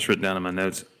I have this written down in my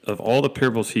notes. Of all the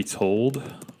parables he told,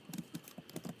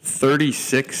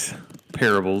 36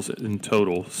 parables in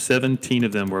total, 17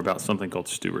 of them were about something called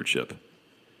stewardship.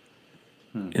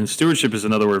 And stewardship is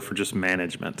another word for just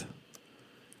management.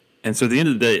 And so at the end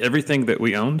of the day, everything that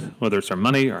we owned, whether it's our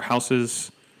money, our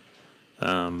houses,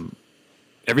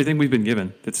 everything we've been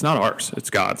given, it's not ours, it's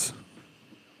God's.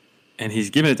 And he's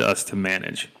given it to us to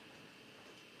manage.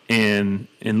 And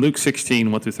in Luke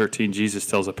 16, 1 through 13, Jesus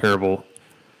tells a parable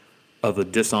of the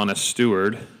dishonest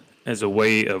steward as a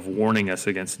way of warning us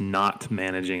against not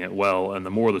managing it well. And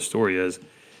the moral of the story is,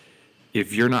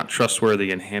 if you're not trustworthy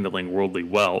in handling worldly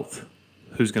wealth,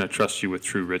 who's going to trust you with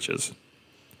true riches?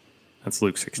 That's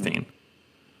Luke 16.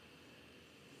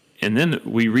 And then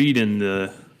we read in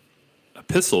the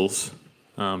epistles,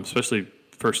 especially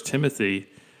 1 Timothy,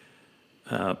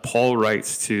 Paul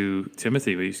writes to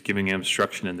Timothy, he's giving him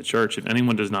instruction in the church. If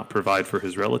anyone does not provide for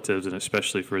his relatives, and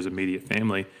especially for his immediate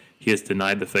family, he has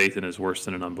denied the faith and is worse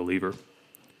than an unbeliever.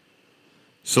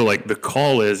 So like the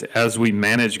call is, as we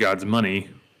manage God's money,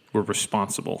 we're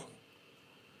responsible.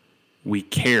 We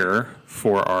care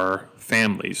for our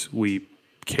families. We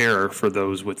care for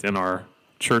those within our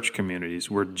church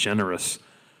communities. We're generous.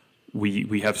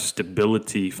 We have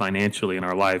stability financially in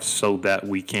our lives so that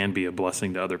we can be a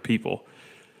blessing to other people.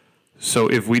 So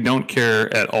if we don't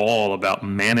care at all about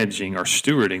managing or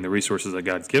stewarding the resources that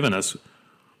God's given us,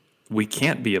 we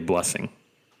can't be a blessing.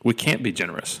 We can't be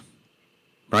generous,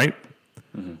 right?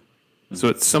 Mm-hmm. Mm-hmm. So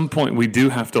at some point, we do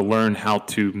have to learn how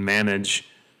to manage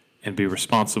and be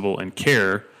responsible and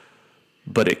care,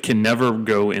 but it can never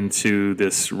go into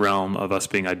this realm of us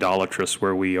being idolatrous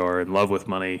where we are in love with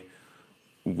money.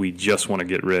 We just want to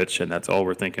get rich, and that's all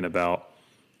we're thinking about,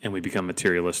 and we become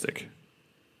materialistic.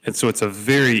 And so it's a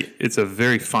very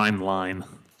fine line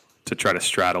to try to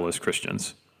straddle as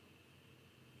Christians.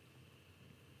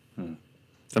 Does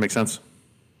that make sense?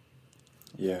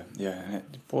 Yeah. And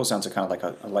it boils down to kind of like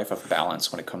a life of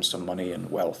balance when it comes to money and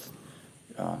wealth,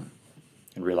 and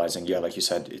realizing, like you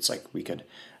said, it's like I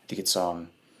think it's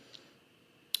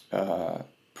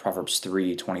Proverbs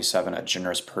 3:27, a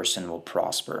generous person will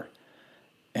prosper.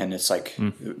 And it's like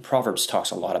Proverbs talks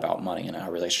a lot about money and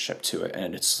our relationship to it,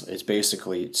 and it's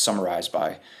basically summarized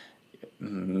by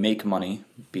make money,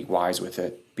 be wise with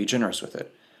it, be generous with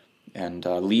it, and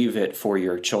leave it for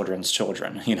your children's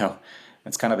children.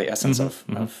 That's kind of the essence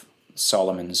of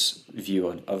Solomon's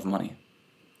view of money.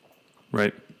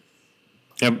 Right.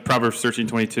 Yeah, Proverbs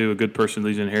 13:22, a good person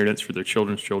leaves an inheritance for their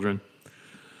children's children,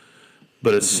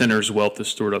 but a sinner's wealth is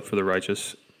stored up for the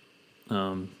righteous.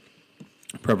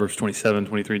 Proverbs 27,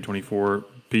 23, 24,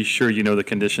 be sure you know the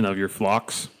condition of your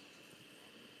flocks.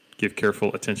 Give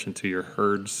careful attention to your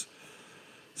herds.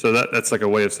 So that's like a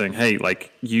way of saying, hey,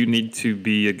 like you need to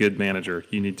be a good manager.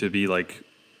 You need to be like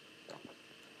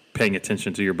paying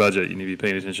attention to your budget. You need to be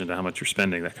paying attention to how much you're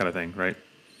spending, that kind of thing, right?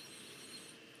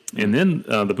 And then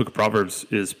the book of Proverbs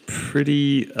is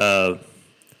pretty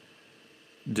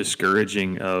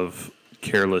discouraging of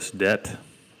careless debt.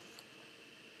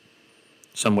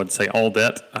 Some would say all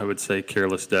debt. I would say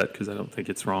careless debt because I don't think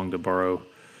it's wrong to borrow.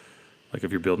 Like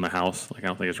if you're building a house, like I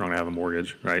don't think it's wrong to have a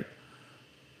mortgage, right?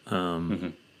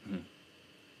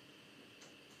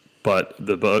 But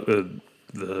the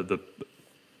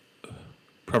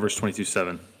Proverbs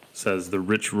 22:7 says the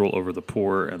rich rule over the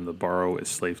poor and the borrower is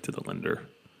slave to the lender.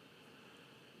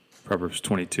 Proverbs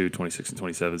 22, 26, and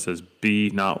 27 says, be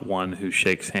not one who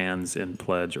shakes hands in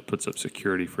pledge or puts up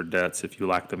security for debts. If you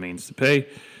lack the means to pay,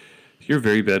 your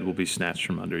very bed will be snatched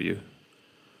from under you.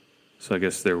 So I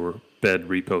guess there were bed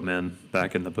repo men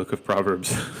back in the book of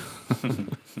Proverbs.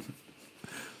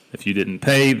 If you didn't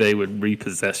pay, they would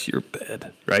repossess your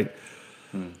bed, right?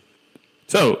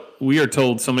 So we are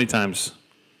told so many times,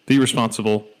 be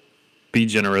responsible, be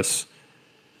generous,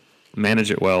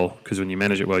 manage it well, because when you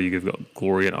manage it well, you give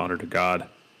glory and honor to God.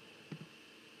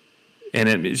 And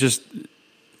it's just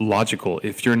logical.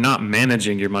 If you're not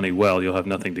managing your money well, you'll have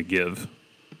nothing to give.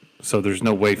 So there's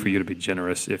no way for you to be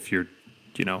generous if you're,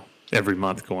 every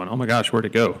month going, oh my gosh, where'd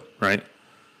it go, right?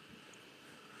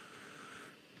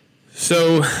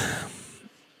 So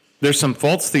there's some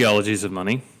false theologies of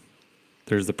money.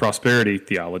 There's the prosperity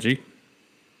theology.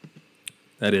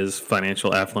 That is,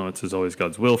 financial affluence is always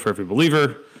God's will for every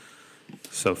believer.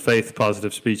 So faith,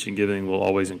 positive speech, and giving will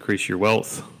always increase your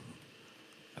wealth.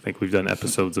 I think we've done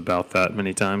episodes about that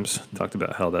many times, talked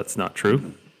about how that's not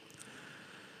true.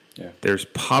 Yeah. There's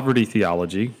poverty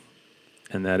theology,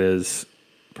 and that is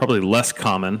probably less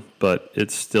common, but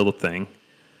it's still a thing.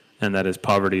 And that is,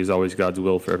 poverty is always God's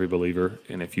will for every believer.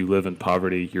 And if you live in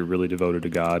poverty, you're really devoted to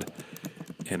God.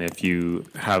 And if you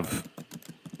have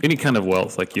any kind of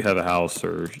wealth, like you have a house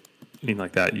or anything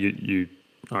like that, you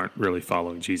aren't really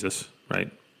following Jesus,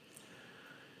 right?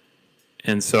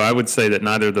 And so I would say that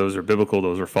neither of those are biblical.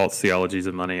 Those are false theologies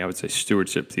of money. I would say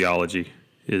stewardship theology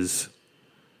is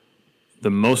the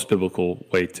most biblical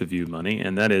way to view money,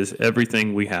 and that is,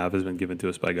 everything we have has been given to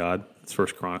us by God. It's 1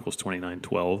 Chronicles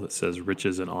 29:12 that says,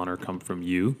 riches and honor come from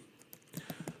you.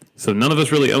 So none of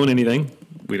us really own anything.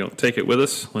 We don't take it with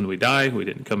us when we die. We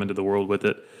didn't come into the world with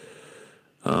it.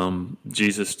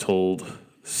 Jesus told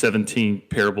 17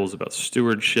 parables about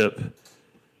stewardship.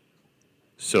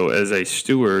 So as a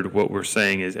steward, what we're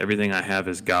saying is, everything I have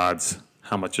is God's.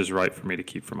 How much is right for me to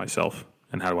keep for myself?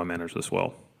 And how do I manage this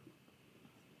well?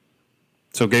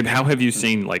 So, Gabe, how have you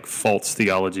seen false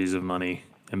theologies of money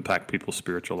impact people's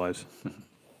spiritual lives?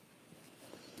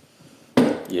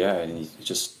 Yeah, and you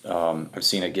just I've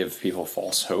seen it give people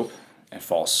false hope and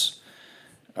false,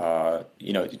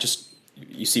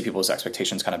 you see people's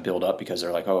expectations kind of build up because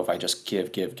they're like, oh, if I just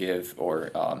give,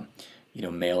 or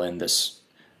mail in this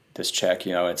check,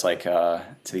 it's like to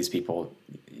these people,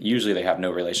 usually they have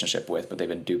no relationship with, but they've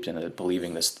been duped into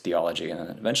believing this theology, and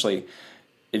then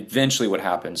eventually what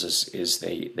happens is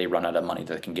they run out of money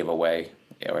that they can give away,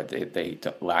 or they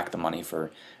lack the money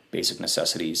for basic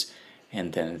necessities,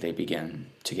 and then they begin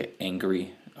to get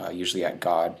angry, usually at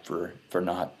God for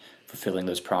not fulfilling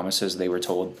those promises they were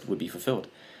told would be fulfilled.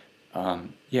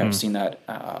 I've seen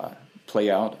that play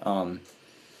out.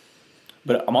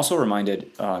 But I'm also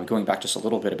reminded, going back just a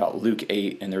little bit, about Luke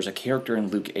 8, and there's a character in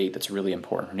Luke 8 that's really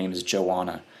important. Her name is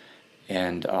Joanna,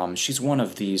 and she's one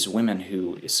of these women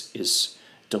who is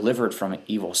delivered from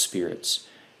evil spirits.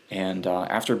 And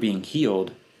after being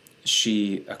healed,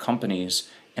 she accompanies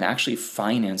and actually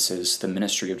finances the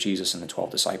ministry of Jesus and the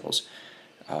 12 disciples.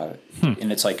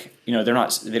 And it's like,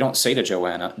 they don't say to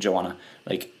Joanna,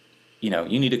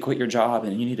 you need to quit your job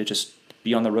and you need to just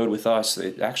be on the road with us.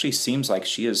 It actually seems like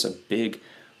she is a big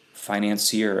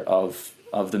financier of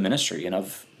the ministry and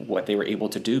of what they were able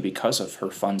to do because of her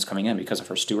funds coming in, because of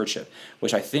her stewardship,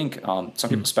 which I think some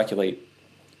people speculate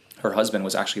her husband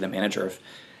was actually the manager of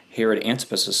Herod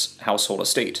Antipas's household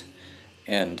estate.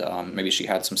 And maybe she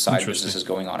had some side businesses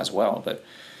going on as well. But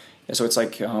so it's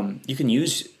like you can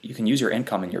use your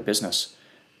income in your business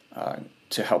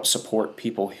to help support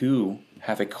people who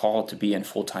have a call to be in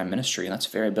full-time ministry, and that's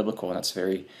very biblical, and that's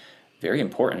very, very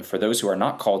important for those who are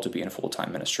not called to be in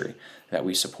full-time ministry, that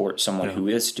we support someone who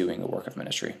is doing the work of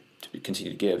ministry to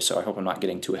continue to give. So I hope I'm not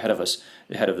getting too ahead of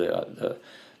the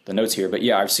notes here, but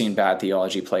I've seen bad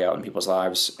theology play out in people's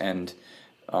lives, and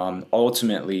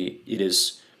ultimately it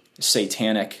is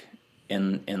satanic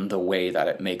in the way that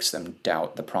it makes them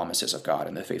doubt the promises of God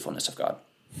and the faithfulness of God.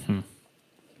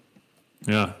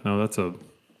 Yeah, no, that's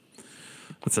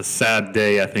a sad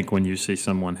day, I think, when you see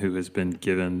someone who has been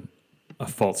given a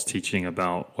false teaching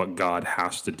about what God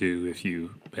has to do if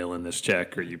you mail in this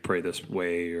check, or you pray this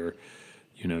way, or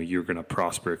you're going to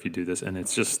prosper if you do this, and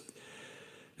it's just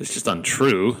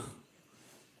untrue.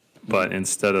 But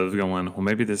instead of going, well,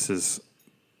 maybe this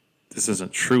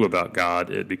isn't true about God,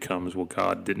 it becomes, well,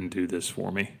 God didn't do this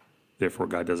for me, therefore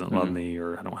God doesn't love me,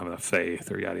 or I don't have enough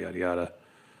faith, or yada yada yada.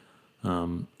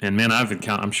 And man,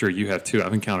 I'm sure you have too.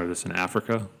 I've encountered this in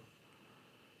Africa.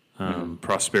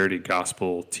 Prosperity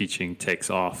gospel teaching takes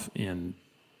off in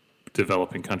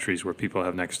developing countries where people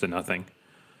have next to nothing,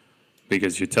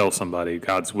 because you tell somebody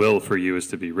God's will for you is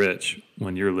to be rich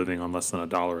when you're living on less than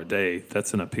 $1 a day.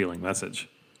 That's an appealing message.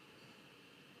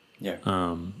 Yeah.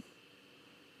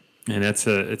 And it's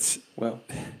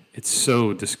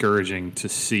so discouraging to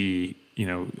see,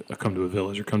 come to a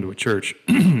village or come to a church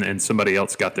and somebody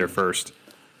else got there first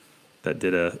that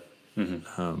did a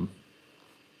a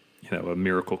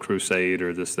miracle crusade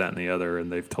or this, that, and the other,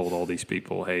 and they've told all these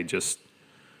people, hey, just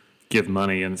give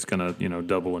money and it's gonna,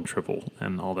 double and triple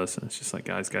and all this, and it's just like,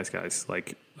 guys,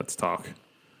 like, let's talk.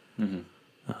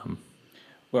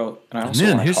 Well, and I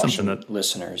also want to caution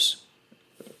listeners.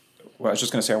 Well, I was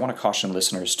just going to say, I want to caution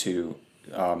listeners to.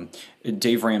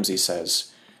 Dave Ramsey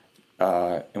says,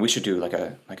 and we should do like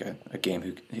a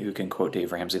game who can quote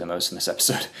Dave Ramsey the most in this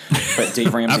episode. But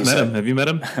Dave Ramsey I've met him. Have you met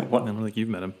him? What? I don't think you've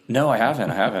met him. No, I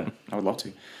haven't. I would love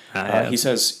to. He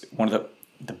says one of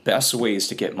the best ways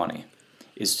to get money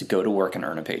is to go to work and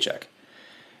earn a paycheck.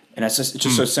 And it's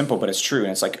just so simple, but it's true.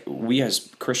 And it's like we as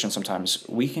Christians sometimes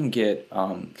we can get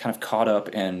kind of caught up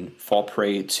and fall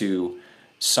prey to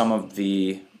some of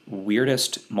the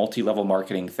weirdest multi-level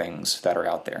marketing things that are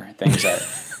out there. Things that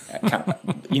kind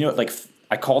of, like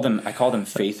I call them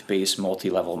faith-based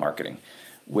multi-level marketing,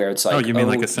 where it's like, you mean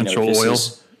like essential oil?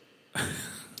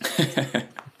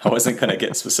 I wasn't going to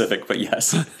get specific, but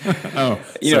yes. And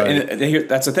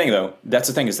that's the thing though. That's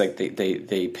the thing is like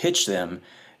they pitch them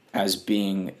as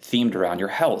being themed around your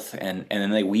health, and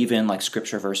then they weave in like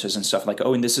scripture verses and stuff like,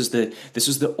 oh, and this is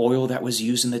the oil that was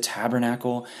used in the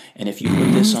tabernacle, and if you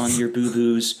put this on your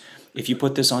boo-boos, if you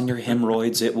put this on your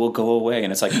hemorrhoids, it will go away.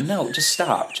 And it's like, no, just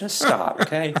stop,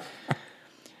 okay?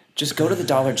 Just go to the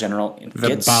Dollar General and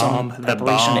get some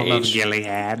Preparation balm Age. Of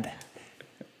Gilead.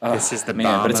 This is the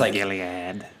balm of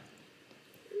Gilead.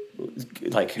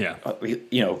 Like,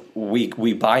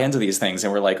 we buy into these things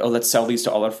and we're like, oh, let's sell these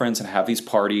to all our friends and have these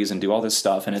parties and do all this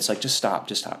stuff. And it's like, just stop.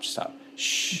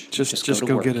 Shh. Just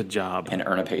go get a job. And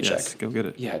earn a paycheck. Yes, go get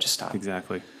it. Yeah, just stop.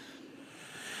 Exactly.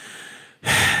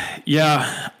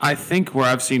 Yeah, I think where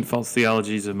I've seen false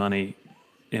theologies of money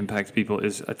impact people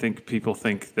is I think people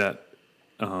think that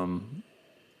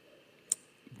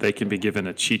they can be given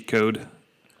a cheat code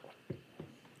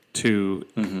to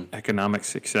economic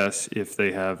success if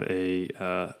they have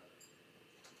a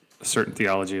certain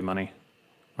theology of money. I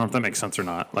don't know if that makes sense or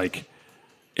not. Like,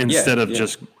 instead of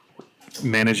just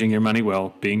managing your money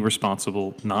well, being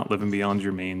responsible, not living beyond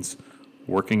your means,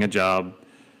 working a job,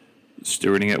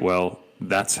 stewarding it well,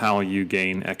 that's how you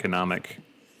gain economic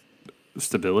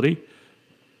stability.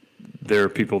 There are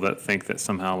people that think that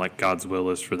somehow like God's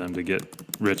will is for them to get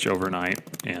rich overnight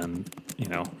and,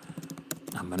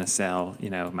 I'm going to sell, I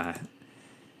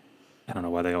don't know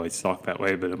why they always talk that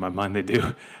way, but in my mind they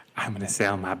do. I'm going to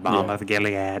sell my balm of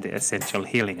Gilead essential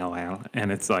healing oil.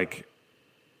 And it's like,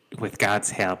 with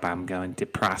God's help, I'm going to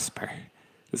prosper.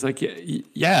 It's like,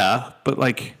 yeah, but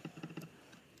like,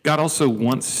 God also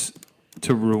wants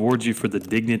to reward you for the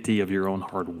dignity of your own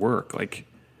hard work. Like,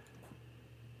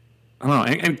 I don't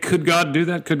know. And could God do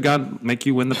that? Could God make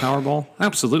you win the Powerball?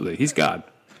 Absolutely. He's God.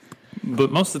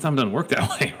 But most of the time it doesn't work that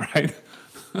way, right?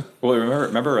 Well,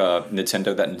 remember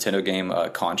Nintendo, that Nintendo game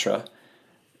Contra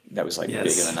that was like big in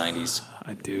the 90s?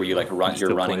 I do. Where you like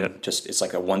you're running, just it's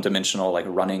like a one-dimensional like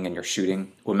running and you're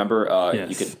shooting. Remember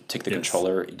you could take the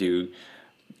controller, do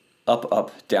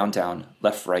up, down,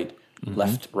 left,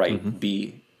 right,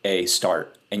 B, A,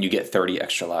 start, and you get 30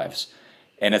 extra lives.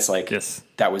 And it's like,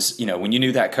 that was, when you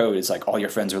knew that code, it's like all your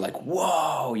friends are like,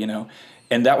 whoa,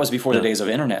 And that was before the days of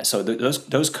internet. So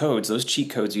those codes, those cheat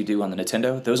codes you do on the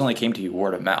Nintendo, those only came to you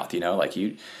word of mouth, like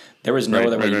there was no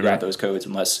other way you got those codes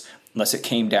unless it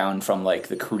came down from like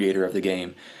the creator of the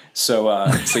game. So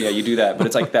yeah, you do that. But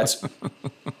it's like,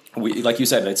 like you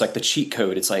said, it's like the cheat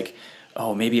code. It's like,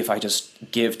 oh, maybe if I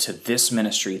just give to this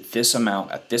ministry this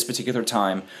amount at this particular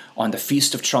time on the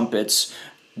Feast of Trumpets,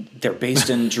 they're based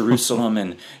in Jerusalem,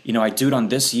 and I do it on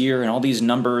this year and all these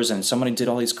numbers, and somebody did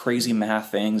all these crazy math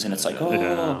things, and it's like,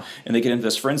 and they get into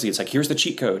this frenzy. It's like, here's the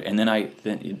cheat code, and then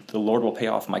the Lord will pay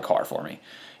off my car for me.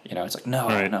 It's like,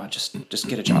 no, just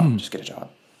get a job, just get a job.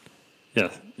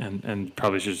 Yeah, and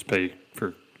probably should just pay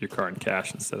for your car in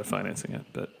cash instead of financing it.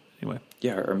 But anyway.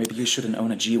 Yeah, or maybe you shouldn't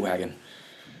own a G-Wagon.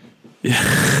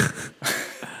 Yeah.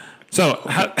 So,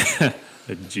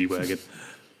 a G-Wagon.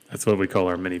 That's what we call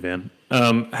our minivan.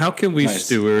 How can we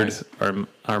steward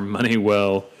our money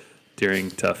well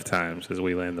during tough times as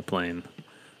we land the plane?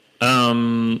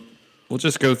 We'll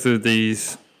just go through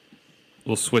these.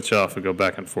 We'll switch off and go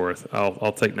back and forth.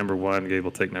 I'll take number 1. Gabe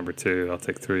will take number 2. I'll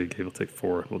take 3. Gabe will take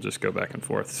 4. We'll just go back and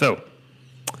forth. So,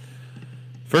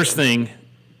 first thing,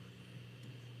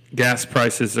 gas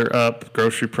prices are up.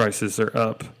 Grocery prices are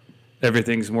up.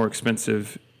 Everything's more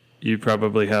expensive. You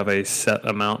probably have a set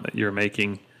amount that you're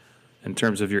making in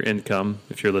terms of your income,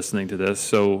 if you're listening to this.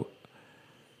 So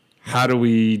how do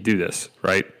we do this,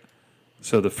 right?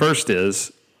 So the first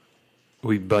is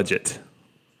we budget.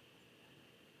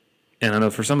 And I know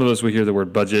for some of us, we hear the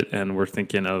word budget and we're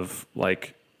thinking of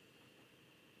like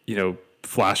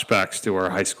flashbacks to our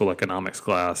high school economics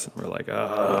class. And we're like,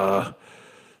 that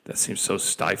seems so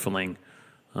stifling.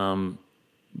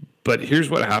 But here's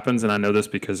what happens, and I know this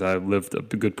because I lived a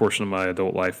good portion of my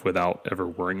adult life without ever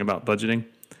worrying about budgeting,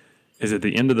 is at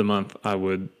the end of the month, I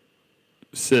would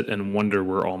sit and wonder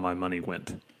where all my money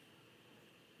went.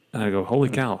 And I go, holy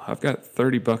cow, I've got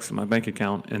 $30 in my bank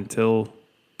account until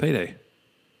payday.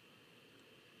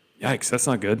 Yikes, that's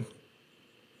not good.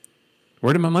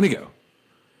 Where did my money go?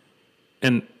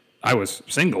 And I was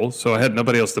single, so I had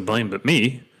nobody else to blame but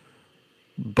me.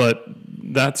 But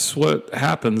that's what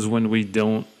happens when we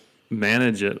don't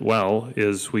manage it well,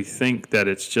 is we think that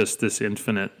it's just this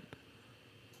infinite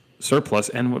surplus.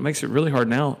 And what makes it really hard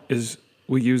now is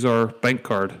we use our bank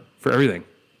card for everything.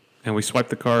 And we swipe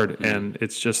the card, and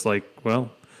it's just like,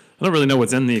 well, I don't really know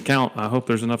what's in the account. I hope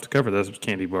there's enough to cover this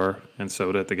candy bar and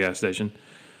soda at the gas station.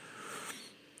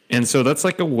 And so that's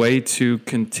like a way to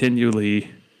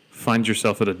continually find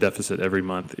yourself at a deficit every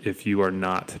month if you are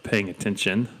not paying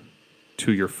attention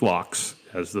to your flocks,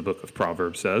 as the book of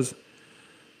Proverbs says.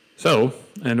 So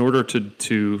in order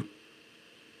to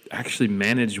actually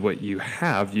manage what you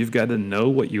have, you've got to know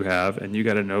what you have, and you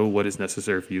got to know what is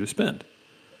necessary for you to spend.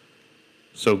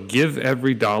 So give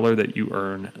every dollar that you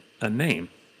earn a name.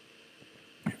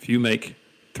 If you make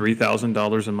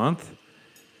 $3,000 a month,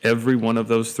 every one of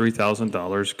those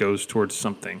 $3,000 goes towards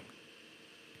something.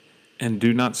 And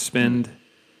do not spend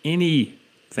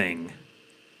anything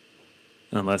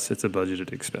unless it's a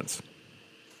budgeted expense.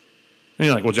 And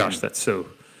you're like, well, Josh, that's so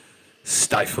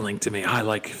stifling to me. I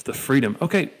like the freedom.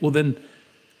 Okay, well then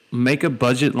make a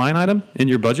budget line item in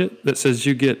your budget that says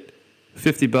you get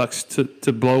 $50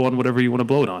 to blow on whatever you want to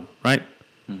blow it on, right?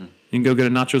 Mm-hmm. You can go get a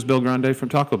Nachos Bel Grande from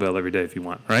Taco Bell every day if you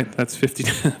want, right? That's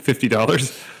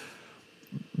 $50.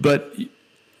 But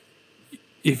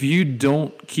if you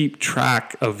don't keep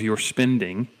track of your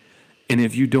spending, and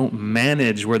if you don't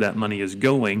manage where that money is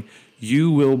going,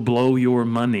 you will blow your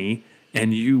money,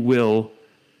 and you will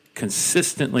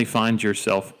consistently find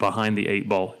yourself behind the 8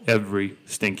 ball every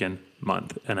stinking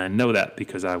month. And I know that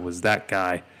because I was that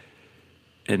guy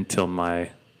until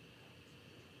my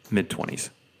mid-20s.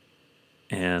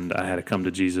 And I had a come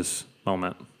to Jesus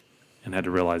moment and had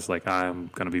to realize, like, I'm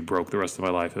going to be broke the rest of my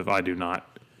life if I do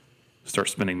not start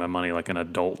spending my money like an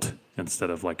adult instead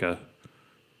of like a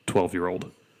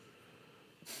 12-year-old.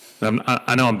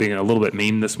 I know I'm being a little bit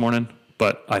mean this morning,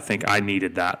 but I think I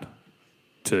needed that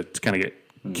to kind of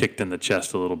get kicked in the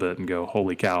chest a little bit and go,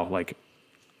 holy cow, like,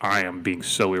 I am being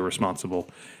so irresponsible.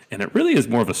 And it really is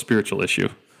more of a spiritual issue.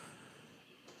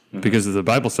 Because the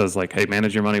Bible says, like, hey,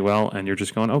 manage your money well, and you're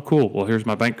just going, oh, cool, well, here's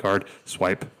my bank card,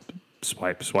 swipe,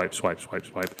 swipe, swipe, swipe, swipe,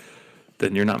 swipe,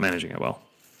 then you're not managing it well.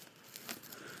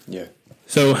 Yeah.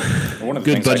 So, one of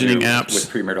the good budgeting apps. With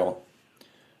premarital,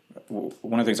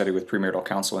 one of the things I do with premarital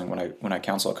counseling when I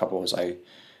counsel a couple is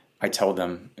I tell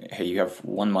them, hey, you have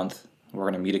 1 month, we're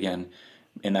going to meet again.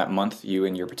 In that month, you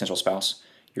and your potential spouse,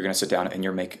 you're going to sit down and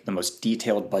you're make the most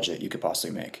detailed budget you could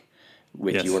possibly make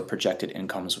with your projected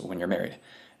incomes when you're married.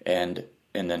 And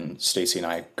then Stacy and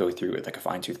I go through it like a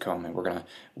fine-tooth comb, and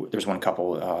there's one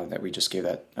couple that we just gave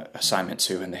that assignment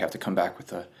to, and they have to come back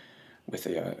with a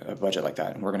budget like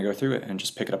that, and we're going to go through it and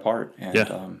just pick it apart and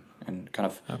kind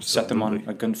of set them on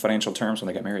good financial terms when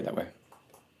they get married that way.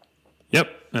 Yep,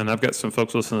 and I've got some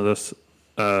folks listening to this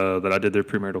that I did their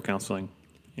premarital counseling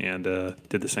and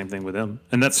did the same thing with them,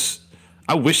 and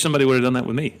I wish somebody would have done that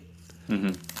with me.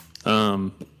 Mm-hmm.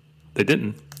 They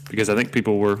didn't, because I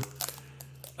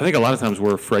think a lot of times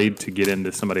we're afraid to get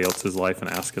into somebody else's life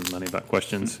and ask them money about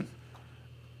questions.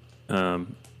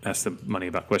 Ask them money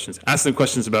about questions. Ask them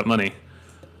questions about money.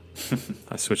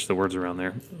 I switched the words around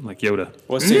there, like Yoda.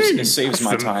 Well, it saves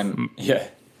my time. Yeah,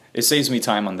 it saves me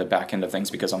time on the back end of things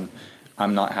because I'm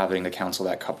not having to counsel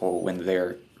that couple when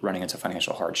they're running into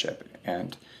financial hardship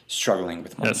and struggling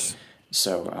with money. Yes.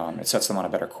 So it sets them on a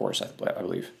better course, I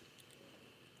believe.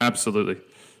 Absolutely.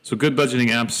 So good budgeting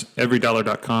apps,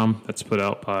 everydollar.com. That's put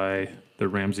out by the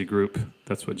Ramsey Group.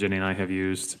 That's what Jenny and I have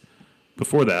used.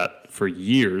 Before that, for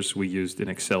years, we used an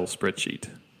Excel spreadsheet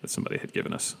that somebody had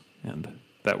given us. And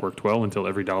that worked well until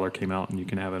Every Dollar came out, and you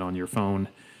can have it on your phone.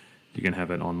 You can have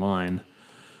it online.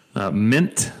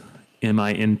 Mint,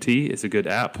 M-I-N-T, is a good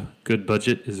app. Good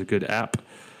Budget is a good app.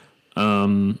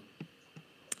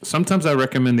 Sometimes I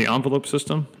recommend the envelope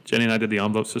system. Jenny and I did the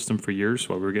envelope system for years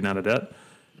while we were getting out of debt.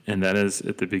 And that is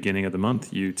at the beginning of the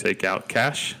month, you take out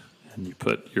cash and you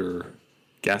put your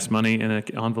gas money in an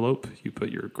envelope. You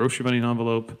put your grocery money in an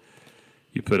envelope.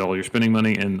 You put all your spending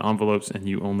money in envelopes, and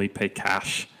you only pay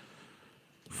cash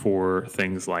for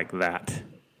things like that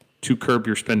to curb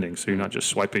your spending. So you're not just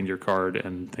swiping your card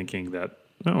and thinking that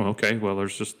oh, okay, well,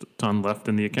 there's just a ton left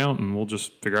in the account, and we'll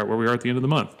just figure out where we are at the end of the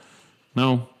month.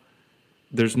 No,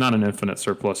 there's not an infinite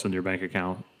surplus in your bank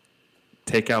account.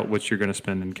 Take out what you're going to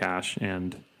spend in cash,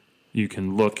 and you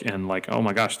can look and like, oh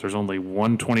my gosh, there's only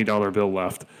one $20 bill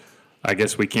left. I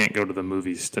guess we can't go to the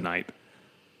movies tonight.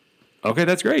 Okay,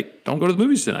 that's great. Don't go to the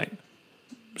movies tonight.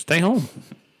 Stay home.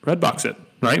 Redbox it,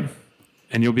 right?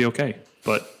 And you'll be okay.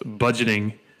 But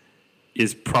budgeting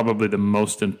is probably the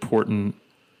most important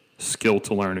skill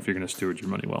to learn if you're going to steward your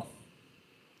money well.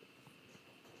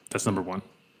 That's number one.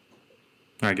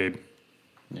 All right, Gabe.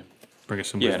 Yeah. Bring us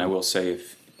some Yeah, wisdom. and I will say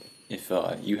if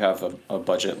you have a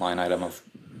budget line item of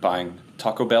buying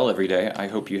Taco Bell every day, I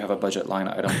hope you have a budget line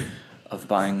item of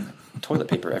buying toilet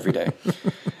paper every day.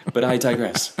 But I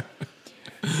digress.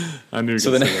 I knew you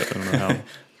So could the say that. I don't know how.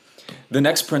 The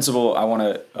next principle I want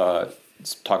to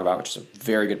talk about, which is a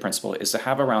very good principle, is to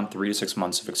have around 3 to 6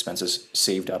 months of expenses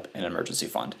saved up in an emergency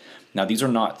fund. Now, these are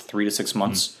not 3 to 6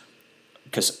 months,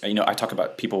 because I talk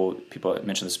about people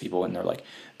mention this to people, and they're like,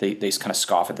 they kind of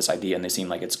scoff at this idea, and they seem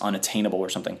like it's unattainable or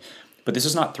something. But this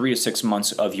is not 3 to 6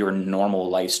 months of your normal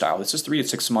lifestyle. This is 3 to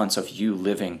 6 months of you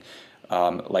living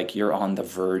like you're on the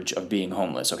verge of being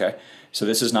homeless, okay? So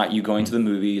this is not you going to the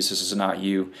movies. This is not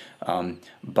you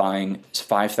buying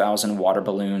 5,000 water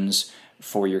balloons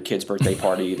for your kid's birthday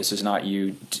party. This is not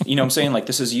you, you know what I'm saying? Like,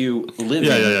 this is you living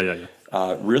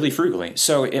Yeah. really frugally.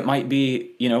 So it might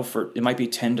be, it might be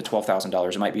 $10,000 to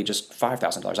 $12,000. It might be just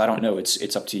 $5,000. I don't know.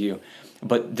 It's up to you.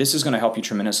 But this is going to help you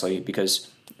tremendously because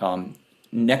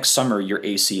next summer your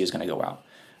AC is going to go out,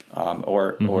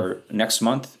 or next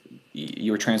month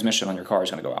your transmission on your car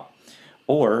is going to go out,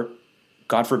 or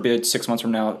God forbid 6 months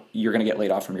from now you're going to get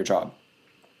laid off from your job.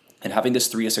 And having this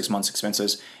 3 to 6 months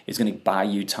expenses is going to buy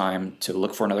you time to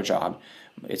look for another job.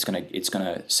 It's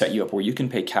gonna set you up where you can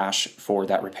pay cash for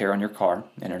that repair on your car,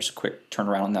 and there's a quick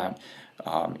turnaround on that.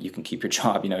 You can keep your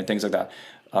job, and things like that.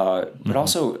 But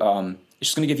also, it's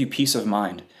just going to give you peace of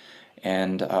mind.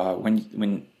 And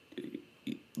when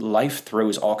life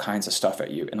throws all kinds of stuff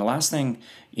at you, and the last thing,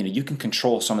 you can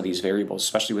control some of these variables,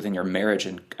 especially within your marriage.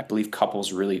 And I believe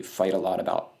couples really fight a lot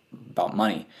about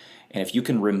money. And if you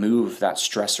can remove that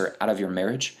stressor out of your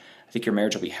marriage, I think your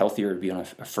marriage will be healthier, be on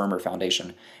a firmer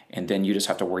foundation, and then you just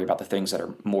have to worry about the things that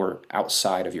are more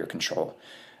outside of your control.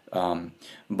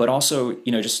 But also,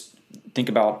 just think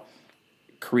about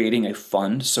creating a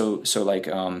fund. So like,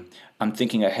 I'm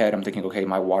thinking ahead. I'm thinking, okay,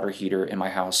 my water heater in my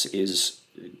house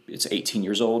it's 18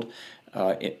 years old.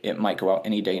 It might go out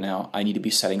any day now. I need to be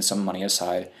setting some money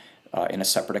aside in a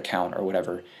separate account or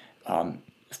whatever.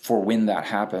 For when that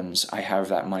happens, I have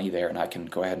that money there, and I can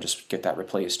go ahead and just get that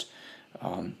replaced.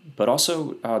 But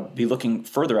also be looking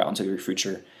further out into your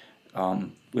future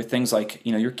with things like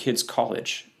your kid's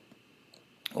college,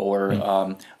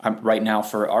 or right now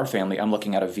for our family, I'm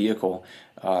looking at a vehicle.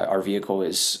 Our vehicle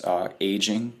is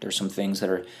aging. There's some things that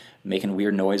are making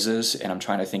weird noises, and I'm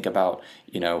trying to think about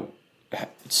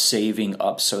saving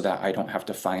up so that I don't have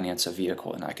to finance a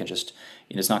vehicle, and I can just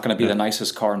it's not going to be the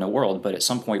nicest car in the world, but at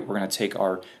some point we're going to take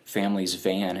our family's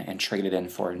van and trade it in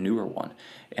for a newer one,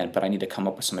 but I need to come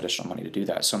up with some additional money to do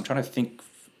that. So I'm trying to think,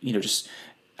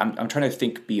 I'm trying to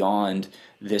think beyond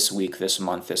this week, this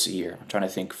month, this year. I'm trying to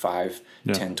think 5,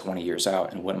 10, 20 years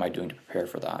out, and what am I doing to prepare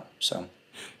for that? So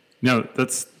No,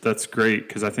 that's great,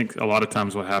 because I think a lot of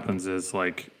times what happens is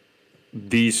like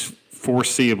these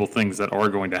foreseeable things that are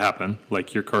going to happen,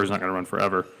 like your car's not going to run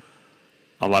forever.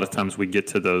 A lot of times we get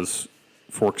to those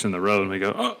forks in the road and we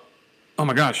go, oh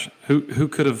my gosh, who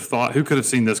could have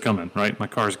seen this coming, right? My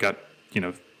car's got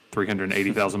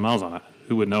 380,000 miles on it.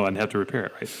 Who would know I'd have to repair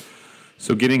it, right?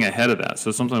 So getting ahead of that.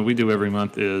 So something we do every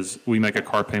month is we make a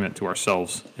car payment to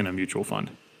ourselves in a mutual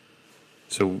fund.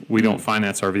 So we don't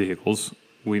finance our vehicles.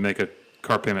 We make a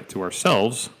car payment to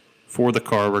ourselves for the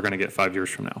car we're going to get 5 years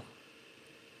from now.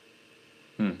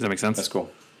 Does that make sense? that's cool.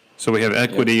 So we have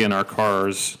equity in our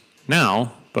cars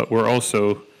now, but we're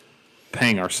also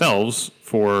paying ourselves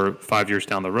for 5 years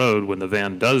down the road when the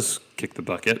van does kick the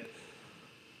bucket.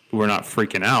 We're not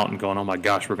freaking out and going, oh my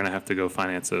gosh, we're going to have to go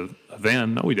finance a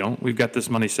van. No, we don't. We've got this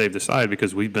money saved aside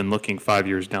because we've been looking 5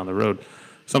 years down the road.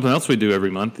 Something else we do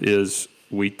every month is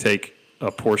we take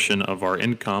a portion of our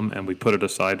income and we put it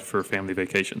aside for family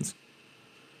vacations.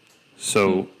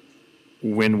 So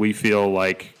when we feel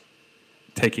like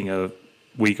taking a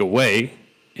week away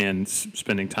and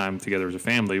spending time together as a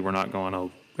family, we're not going,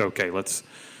 oh, okay, let's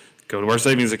go to our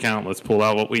savings account, let's pull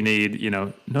out what we need.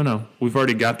 No, we've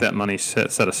already got that money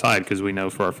set aside because we know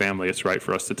for our family it's right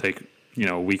for us to take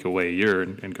a week away a year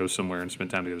and go somewhere and spend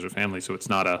time together as a family. So it's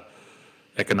not a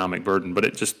economic burden, but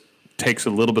it just takes a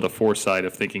little bit of foresight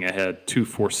of thinking ahead to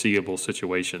foreseeable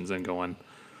situations and going,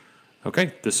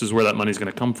 okay, this is where that money's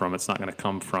going to come from. It's not going to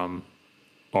come from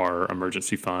our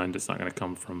emergency fund. It's not going to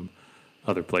come from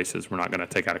other places. We're not going to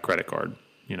take out a credit card,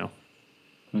 you know.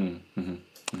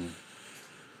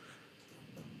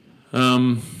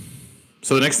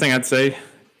 So the next thing I'd say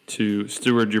to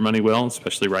steward your money well,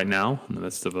 especially right now in the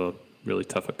midst of a really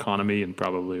tough economy and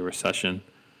probably a recession,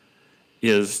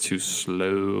 is to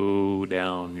slow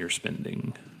down your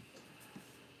spending.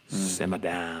 Simmer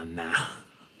down now.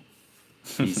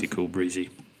 Easy, cool, breezy.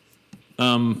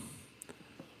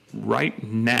 Right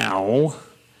now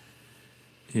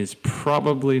is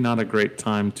probably not a great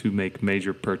time to make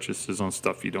major purchases on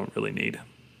stuff you don't really need.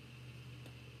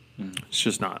 It's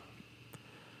just not.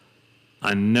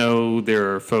 I know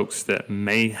there are folks that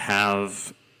may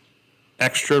have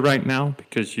extra right now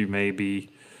because you may be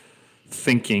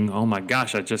thinking, oh my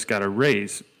gosh, I just got a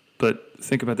raise. But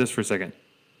think about this for a second.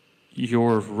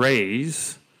 Your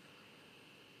raise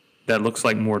that looks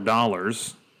like more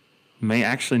dollars may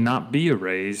actually not be a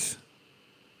raise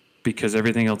because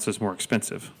everything else is more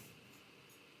expensive.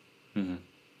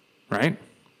 Right?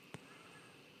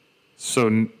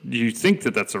 So you think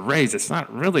that that's a raise. It's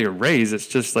not really a raise. It's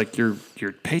just like your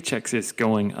paychecks is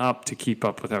going up to keep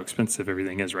up with how expensive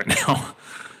everything is right now.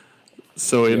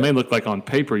 So it may look like on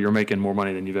paper you're making more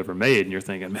money than you've ever made, and you're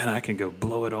thinking, man, I can go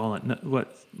blow it all.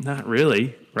 What? Not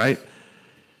really, right?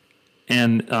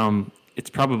 And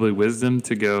it's probably wisdom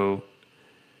to go,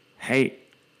 hey,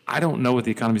 I don't know what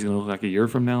the economy is going to look like a year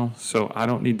from now, so I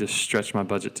don't need to stretch my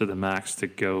budget to the max to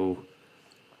go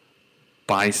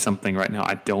buy something right now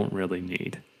I don't really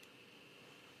need.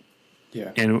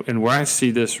 Yeah. And where I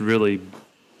see this really,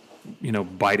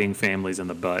 biting families in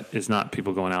the butt is not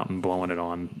people going out and blowing it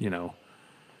on,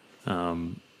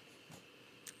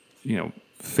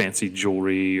 fancy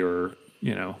jewelry or,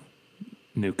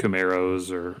 new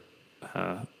Camaros or,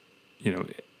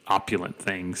 opulent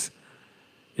things.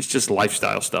 It's just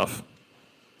lifestyle stuff,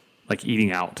 like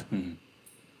eating out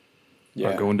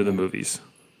or going to the movies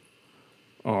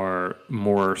or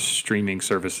more streaming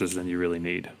services than you really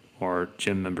need or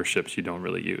gym memberships you don't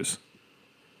really use.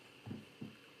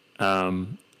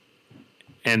 And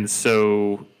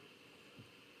so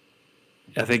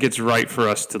I think it's right for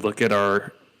us to look at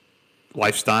our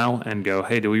lifestyle and go,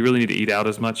 hey, do we really need to eat out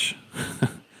as much?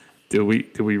 Do we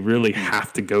really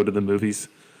have to go to the movies?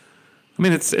 I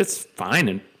mean, it's fine,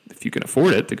 and if you can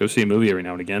afford it, to go see a movie every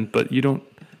now and again, but you don't.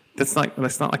 That's not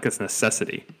like a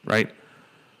necessity, right?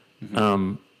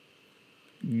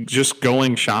 Just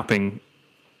going shopping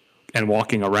and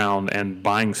walking around and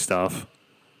buying stuff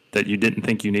that you didn't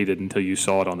think you needed until you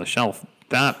saw it on the shelf.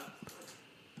 And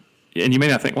you may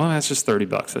not think, well, that's just $30,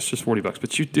 that's just $40,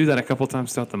 but you do that a couple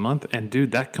times throughout the month, and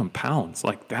dude, that compounds.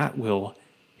 Like that will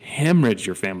hemorrhage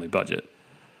your family budget.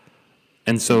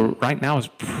 And so right now is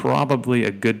probably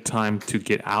a good time to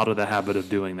get out of the habit of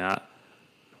doing that,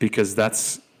 because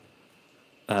that's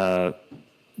going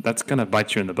to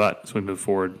bite you in the butt as we move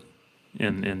forward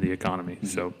in the economy.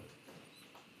 So,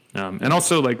 and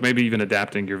also like maybe even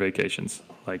adapting your vacations,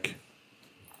 like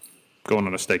going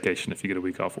on a staycation if you get a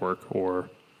week off work, or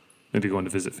maybe going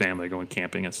to visit family, going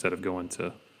camping instead of going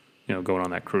to, going on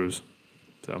that cruise.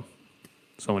 So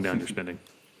slowing down your spending.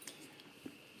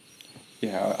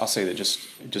 Yeah, I'll say that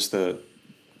just the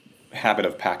habit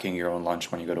of packing your own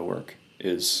lunch when you go to work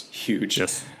is huge.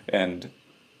 Yes. And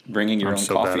bringing your own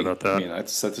so coffee. bad about that.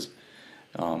 That's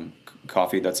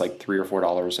coffee that's like $3 or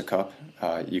 $4 a cup.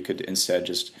 You could instead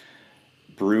just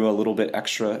brew a little bit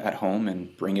extra at home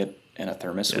and bring it in a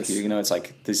thermos with you. It's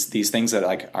like these things that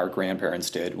like our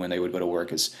grandparents did when they would go to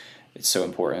work it's so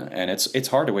important. And it's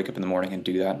hard to wake up in the morning and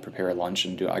do that and prepare a lunch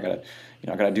and I gotta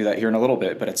do that here in a little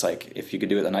bit. But it's like if you could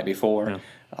do it the night before,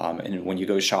 and when you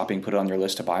go shopping, put it on your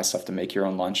list to buy stuff to make your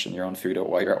own lunch and your own food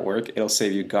while you're at work. It'll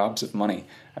save you gobs of money,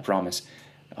 I promise.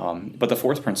 But the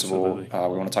fourth principle we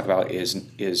want to talk about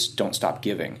is don't stop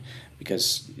giving,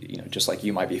 because just like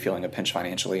you might be feeling a pinch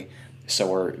financially,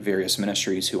 so are various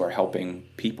ministries who are helping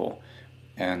people,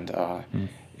 and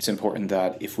it's important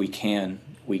that if we can,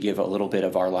 we give a little bit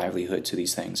of our livelihood to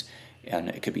these things, and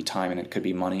it could be time and it could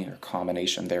be money or a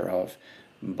combination thereof.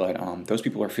 But those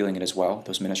people are feeling it as well.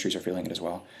 Those ministries are feeling it as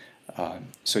well.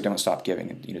 So don't stop giving,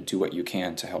 and do what you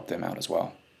can to help them out as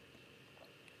well.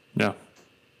 Yeah.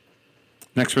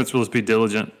 Next principle is be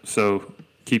diligent. So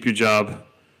keep your job,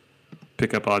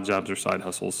 pick up odd jobs or side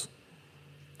hustles.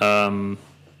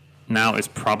 Now is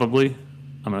probably,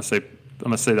 I'm gonna say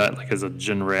that like as a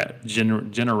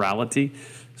generality.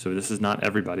 So this is not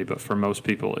everybody, but for most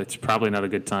people, it's probably not a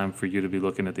good time for you to be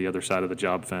looking at the other side of the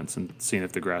job fence and seeing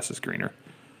if the grass is greener,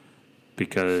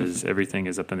 because everything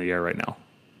is up in the air right now,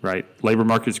 right? Labor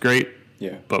market's great,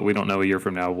 yeah, but we don't know a year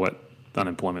from now what the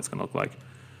unemployment's going to look like.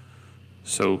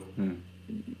 So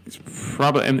it's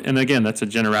probably, and again, that's a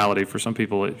generality. For some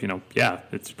people,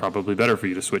 it's probably better for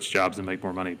you to switch jobs and make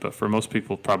more money. But for most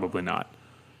people, probably not.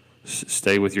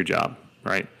 Stay with your job,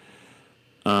 right?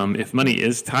 If money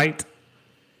is tight,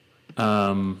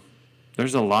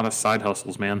 there's a lot of side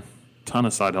hustles, man. Ton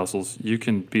of side hustles. You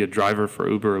can be a driver for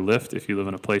Uber or Lyft if you live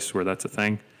in a place where that's a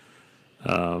thing.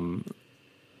 I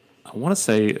want to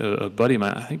say a buddy of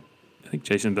mine, I think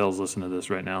Jason Bell's listening to this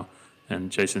right now. And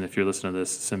Jason, if you're listening to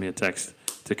this, send me a text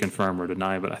to confirm or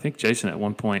deny. But I think Jason at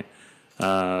one point,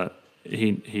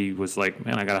 he was like,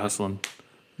 man, I got to hustle and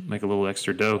make a little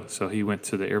extra dough. So he went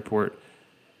to the airport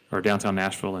or downtown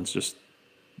Nashville and just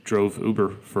drove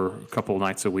Uber for a couple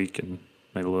nights a week and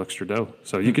made a little extra dough.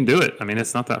 So you can do it. I mean,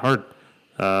 it's not that hard.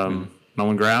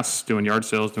 Mowing grass, doing yard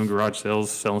sales, doing garage sales,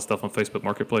 selling stuff on Facebook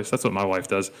Marketplace. That's what my wife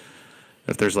does.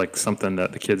 If there's like something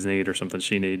that the kids need or something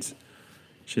she needs,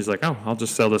 she's like, oh, I'll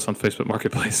just sell this on Facebook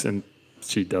Marketplace. And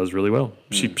she does really well.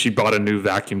 She bought a new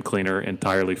vacuum cleaner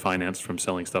entirely financed from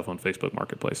selling stuff on Facebook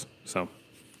Marketplace. So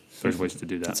there's ways to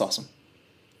do that. That's awesome.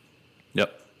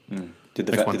 Yep. Did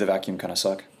the vacuum kind of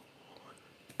suck?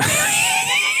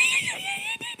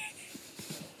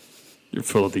 You're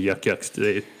full of the yucks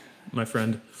today, my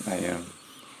friend. I am.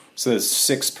 So the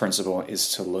sixth principle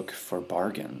is to look for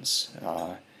bargains.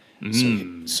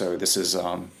 So this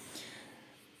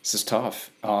is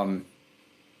tough.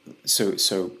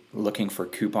 So looking for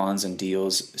coupons and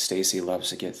deals. Stacy loves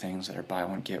to get things that are buy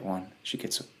one get one. She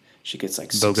gets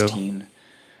like 16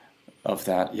 of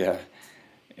that. Yeah,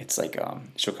 it's like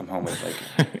she'll come home with like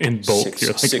in bulk.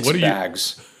 Six what are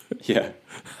bags. Yeah,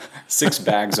 6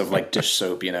 bags of like dish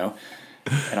soap.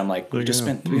 And I'm like, we just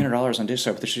spent $300 on dish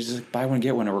soap. She's like, buy one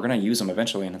get one, and we're gonna use them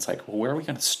eventually. And it's like, well, where are we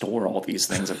gonna store all these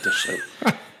things of dish soap?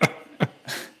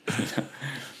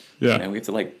 Yeah, we have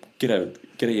to like get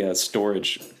a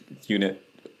storage unit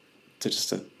to just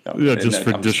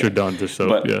for dish or done dish soap.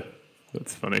 But, yeah,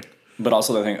 that's funny. But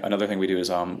also another thing we do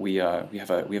is we have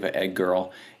an egg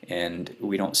girl, and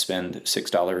we don't spend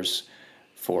 $6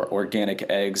 for organic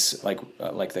eggs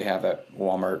like they have at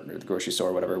Walmart or the grocery store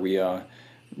or whatever.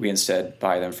 We instead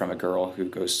buy them from a girl who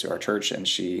goes to our church, and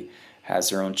she has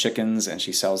her own chickens, and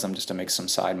she sells them just to make some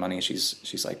side money.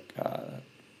 She's like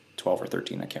 12 or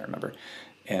 13, I can't remember.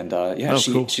 And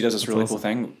cool. She does this really cool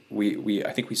thing.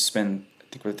 I think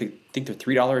they're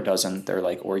 $3 a dozen. They're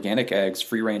like organic eggs,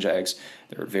 free range eggs.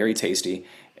 They're very tasty,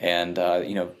 and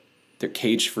they're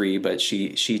cage free. But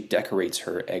she decorates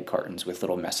her egg cartons with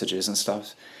little messages and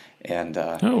stuff. And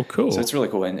cool. So it's really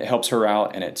cool, and it helps her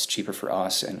out, and it's cheaper for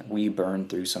us, and we burn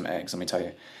through some eggs, let me tell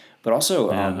you. But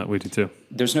also, we do too.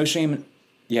 There's no shame.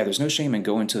 Yeah, there's no shame in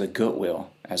going to the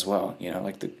Goodwill as well.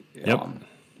 Like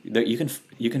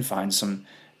you can find some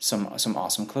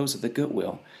awesome clothes at the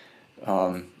Goodwill.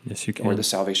 Yes, you can. Or the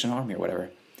Salvation Army or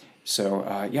whatever. So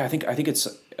I think it's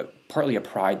partly a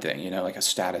pride thing, like a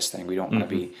status thing. We don't want to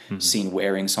be seen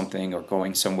wearing something or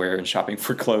going somewhere and shopping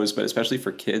for clothes, but especially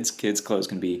for kids clothes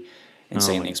can be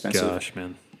insanely expensive. Gosh,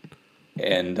 man.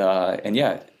 And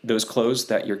those clothes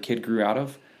that your kid grew out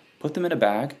of, put them in a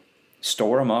bag,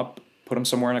 store them up, put them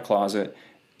somewhere in a closet.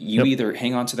 You either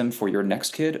hang on to them for your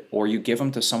next kid, or you give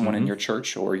them to someone in your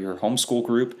church or your homeschool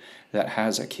group that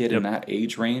has a kid in that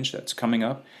age range that's coming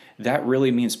up. That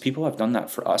really means people have done that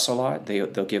for us a lot.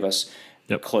 They'll give us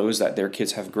clothes that their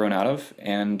kids have grown out of.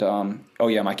 And,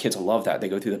 my kids love that. They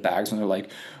go through the bags and they're like,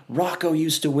 Rocco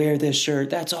used to wear this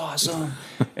shirt. That's awesome.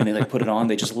 And they put it on.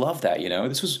 They just love that,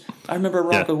 I remember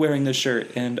Rocco wearing this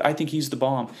shirt, and I think he's the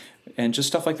bomb. And just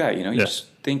stuff like that, You just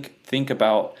think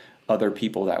about other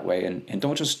people that way, and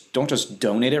don't just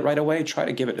donate it right away. Try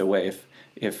to give it away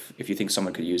if you think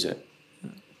someone could use it.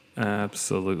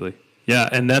 Absolutely. Yeah,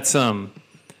 and that's something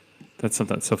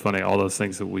that's so funny. All those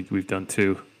things that we've done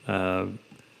too.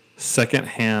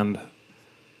 Secondhand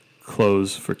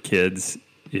clothes for kids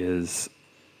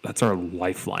that's our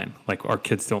lifeline. Like, our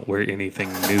kids don't wear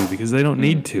anything new because they don't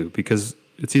need to, because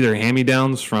it's either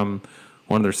hand-me-downs from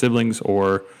one of their siblings,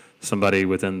 or somebody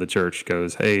within the church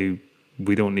goes, hey,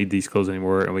 we don't need these clothes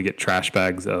anymore, and we get trash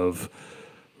bags of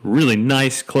really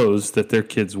nice clothes that their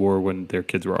kids wore when their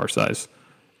kids were our size.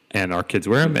 And our kids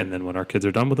wear them, and then when our kids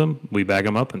are done with them, we bag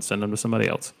them up and send them to somebody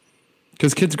else.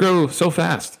 Because kids grow so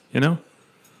fast,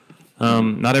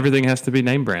 Not everything has to be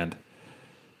name brand.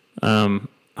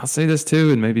 I'll say this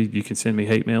too, and maybe you can send me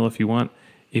hate mail if you want.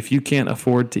 If you can't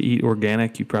afford to eat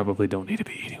organic, you probably don't need to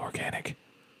be eating organic.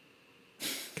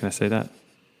 Can I say that?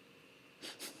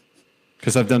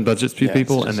 Because I've done budgets for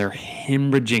people, and they're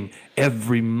hemorrhaging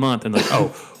every month. And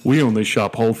like, we only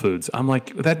shop Whole Foods. I'm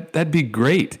like, that'd be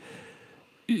great.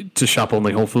 to shop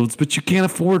only Whole Foods, but you can't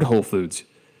afford Whole Foods.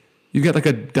 You got like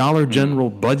a Dollar General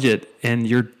budget, and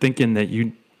you're thinking that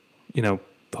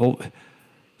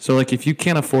so like if you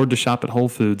can't afford to shop at Whole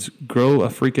Foods, grow a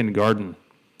freaking garden,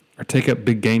 or take up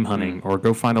big game hunting, or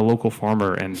go find a local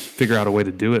farmer and figure out a way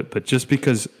to do it. But just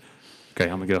because, okay,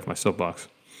 I'm gonna get off my soapbox.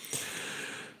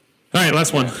 All right,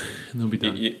 last one, and then we'll be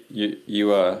done.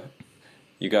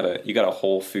 You got a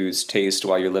Whole Foods taste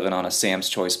while you're living on a Sam's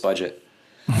Choice budget.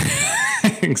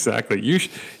 Exactly.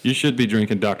 You should be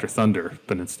drinking Dr. Thunder,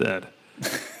 but instead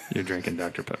you're drinking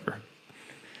Dr. Pepper.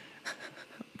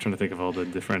 I'm trying to think of all the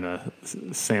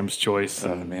different Sam's Choice.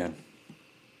 Oh man,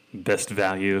 Best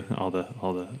Value, all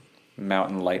the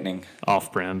Mountain Lightning,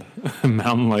 off-brand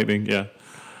Mountain Lightning. Yeah.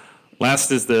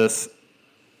 Last is this: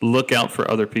 look out for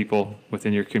other people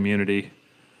within your community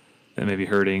that may be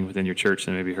hurting, within your church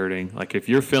that may be hurting. Like if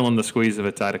you're feeling the squeeze of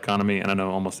a tight economy, and I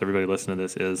know almost everybody listening to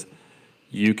this is,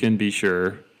 you can be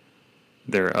sure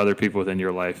there are other people within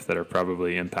your life that are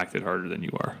probably impacted harder than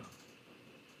you are.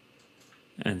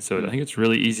 And so I think it's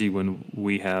really easy when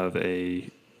we have a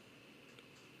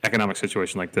economic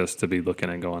situation like this to be looking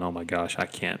and going, oh my gosh, I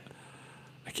can't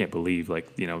believe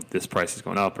this price is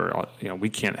going up, or we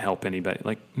can't help anybody.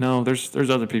 Like, no, there's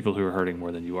other people who are hurting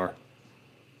more than you are.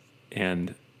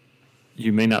 And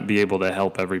you may not be able to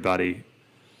help everybody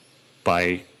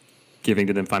by giving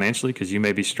to them financially because you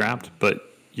may be strapped,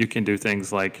 but you can do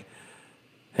things like,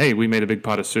 hey, we made a big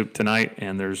pot of soup tonight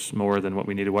and there's more than what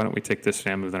we needed. Why don't we take this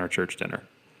family within our church dinner?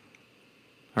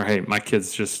 Or, hey, my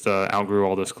kids just outgrew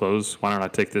all this clothes. Why don't I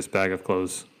take this bag of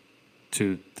clothes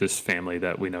to this family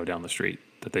that we know down the street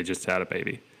that they just had a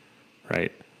baby,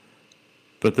 right?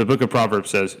 But the book of Proverbs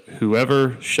says,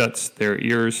 whoever shuts their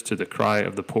ears to the cry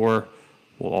of the poor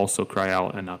will also cry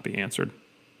out and not be answered.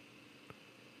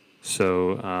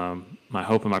 So my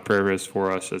hope and my prayer is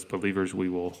for us as believers, we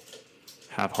will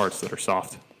have hearts that are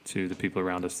soft to the people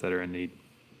around us that are in need.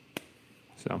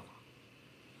 So.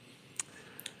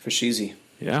 For sheezy.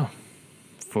 Yeah.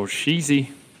 For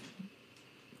sheezy.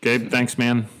 Gabe, thanks,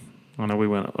 man. I know we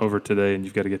went over today and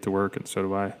you've got to get to work, and so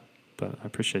do I. But I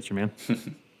appreciate you, man.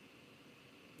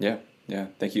 Yeah.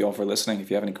 Thank you all for listening. If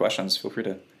you have any questions, feel free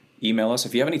to email us.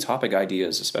 If you have any topic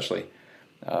ideas, especially,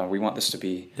 we want this to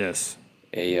be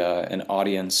an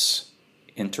audience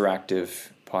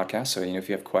interactive podcast. So, if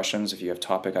you have questions, if you have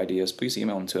topic ideas, please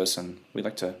email them to us, and we'd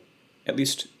like to at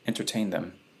least entertain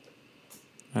them.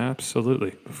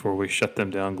 Absolutely. Before we shut them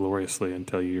down gloriously and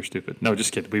tell you you're stupid. No,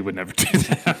 just kidding. We would never do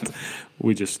that.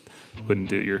 We just wouldn't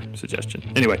do your suggestion.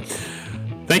 Anyway,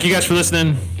 thank you guys for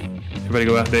listening. Everybody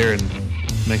go out there and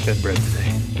make that bread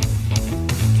today.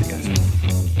 See you guys.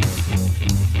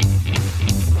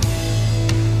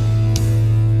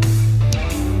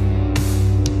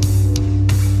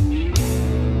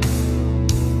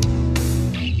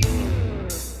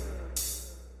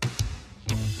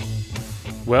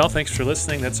 Well, thanks for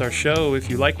listening. That's our show. If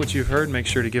you like what you've heard, make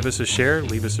sure to give us a share,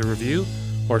 leave us a review,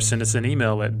 or send us an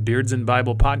email at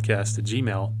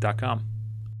beardsandbiblepodcast@gmail.com.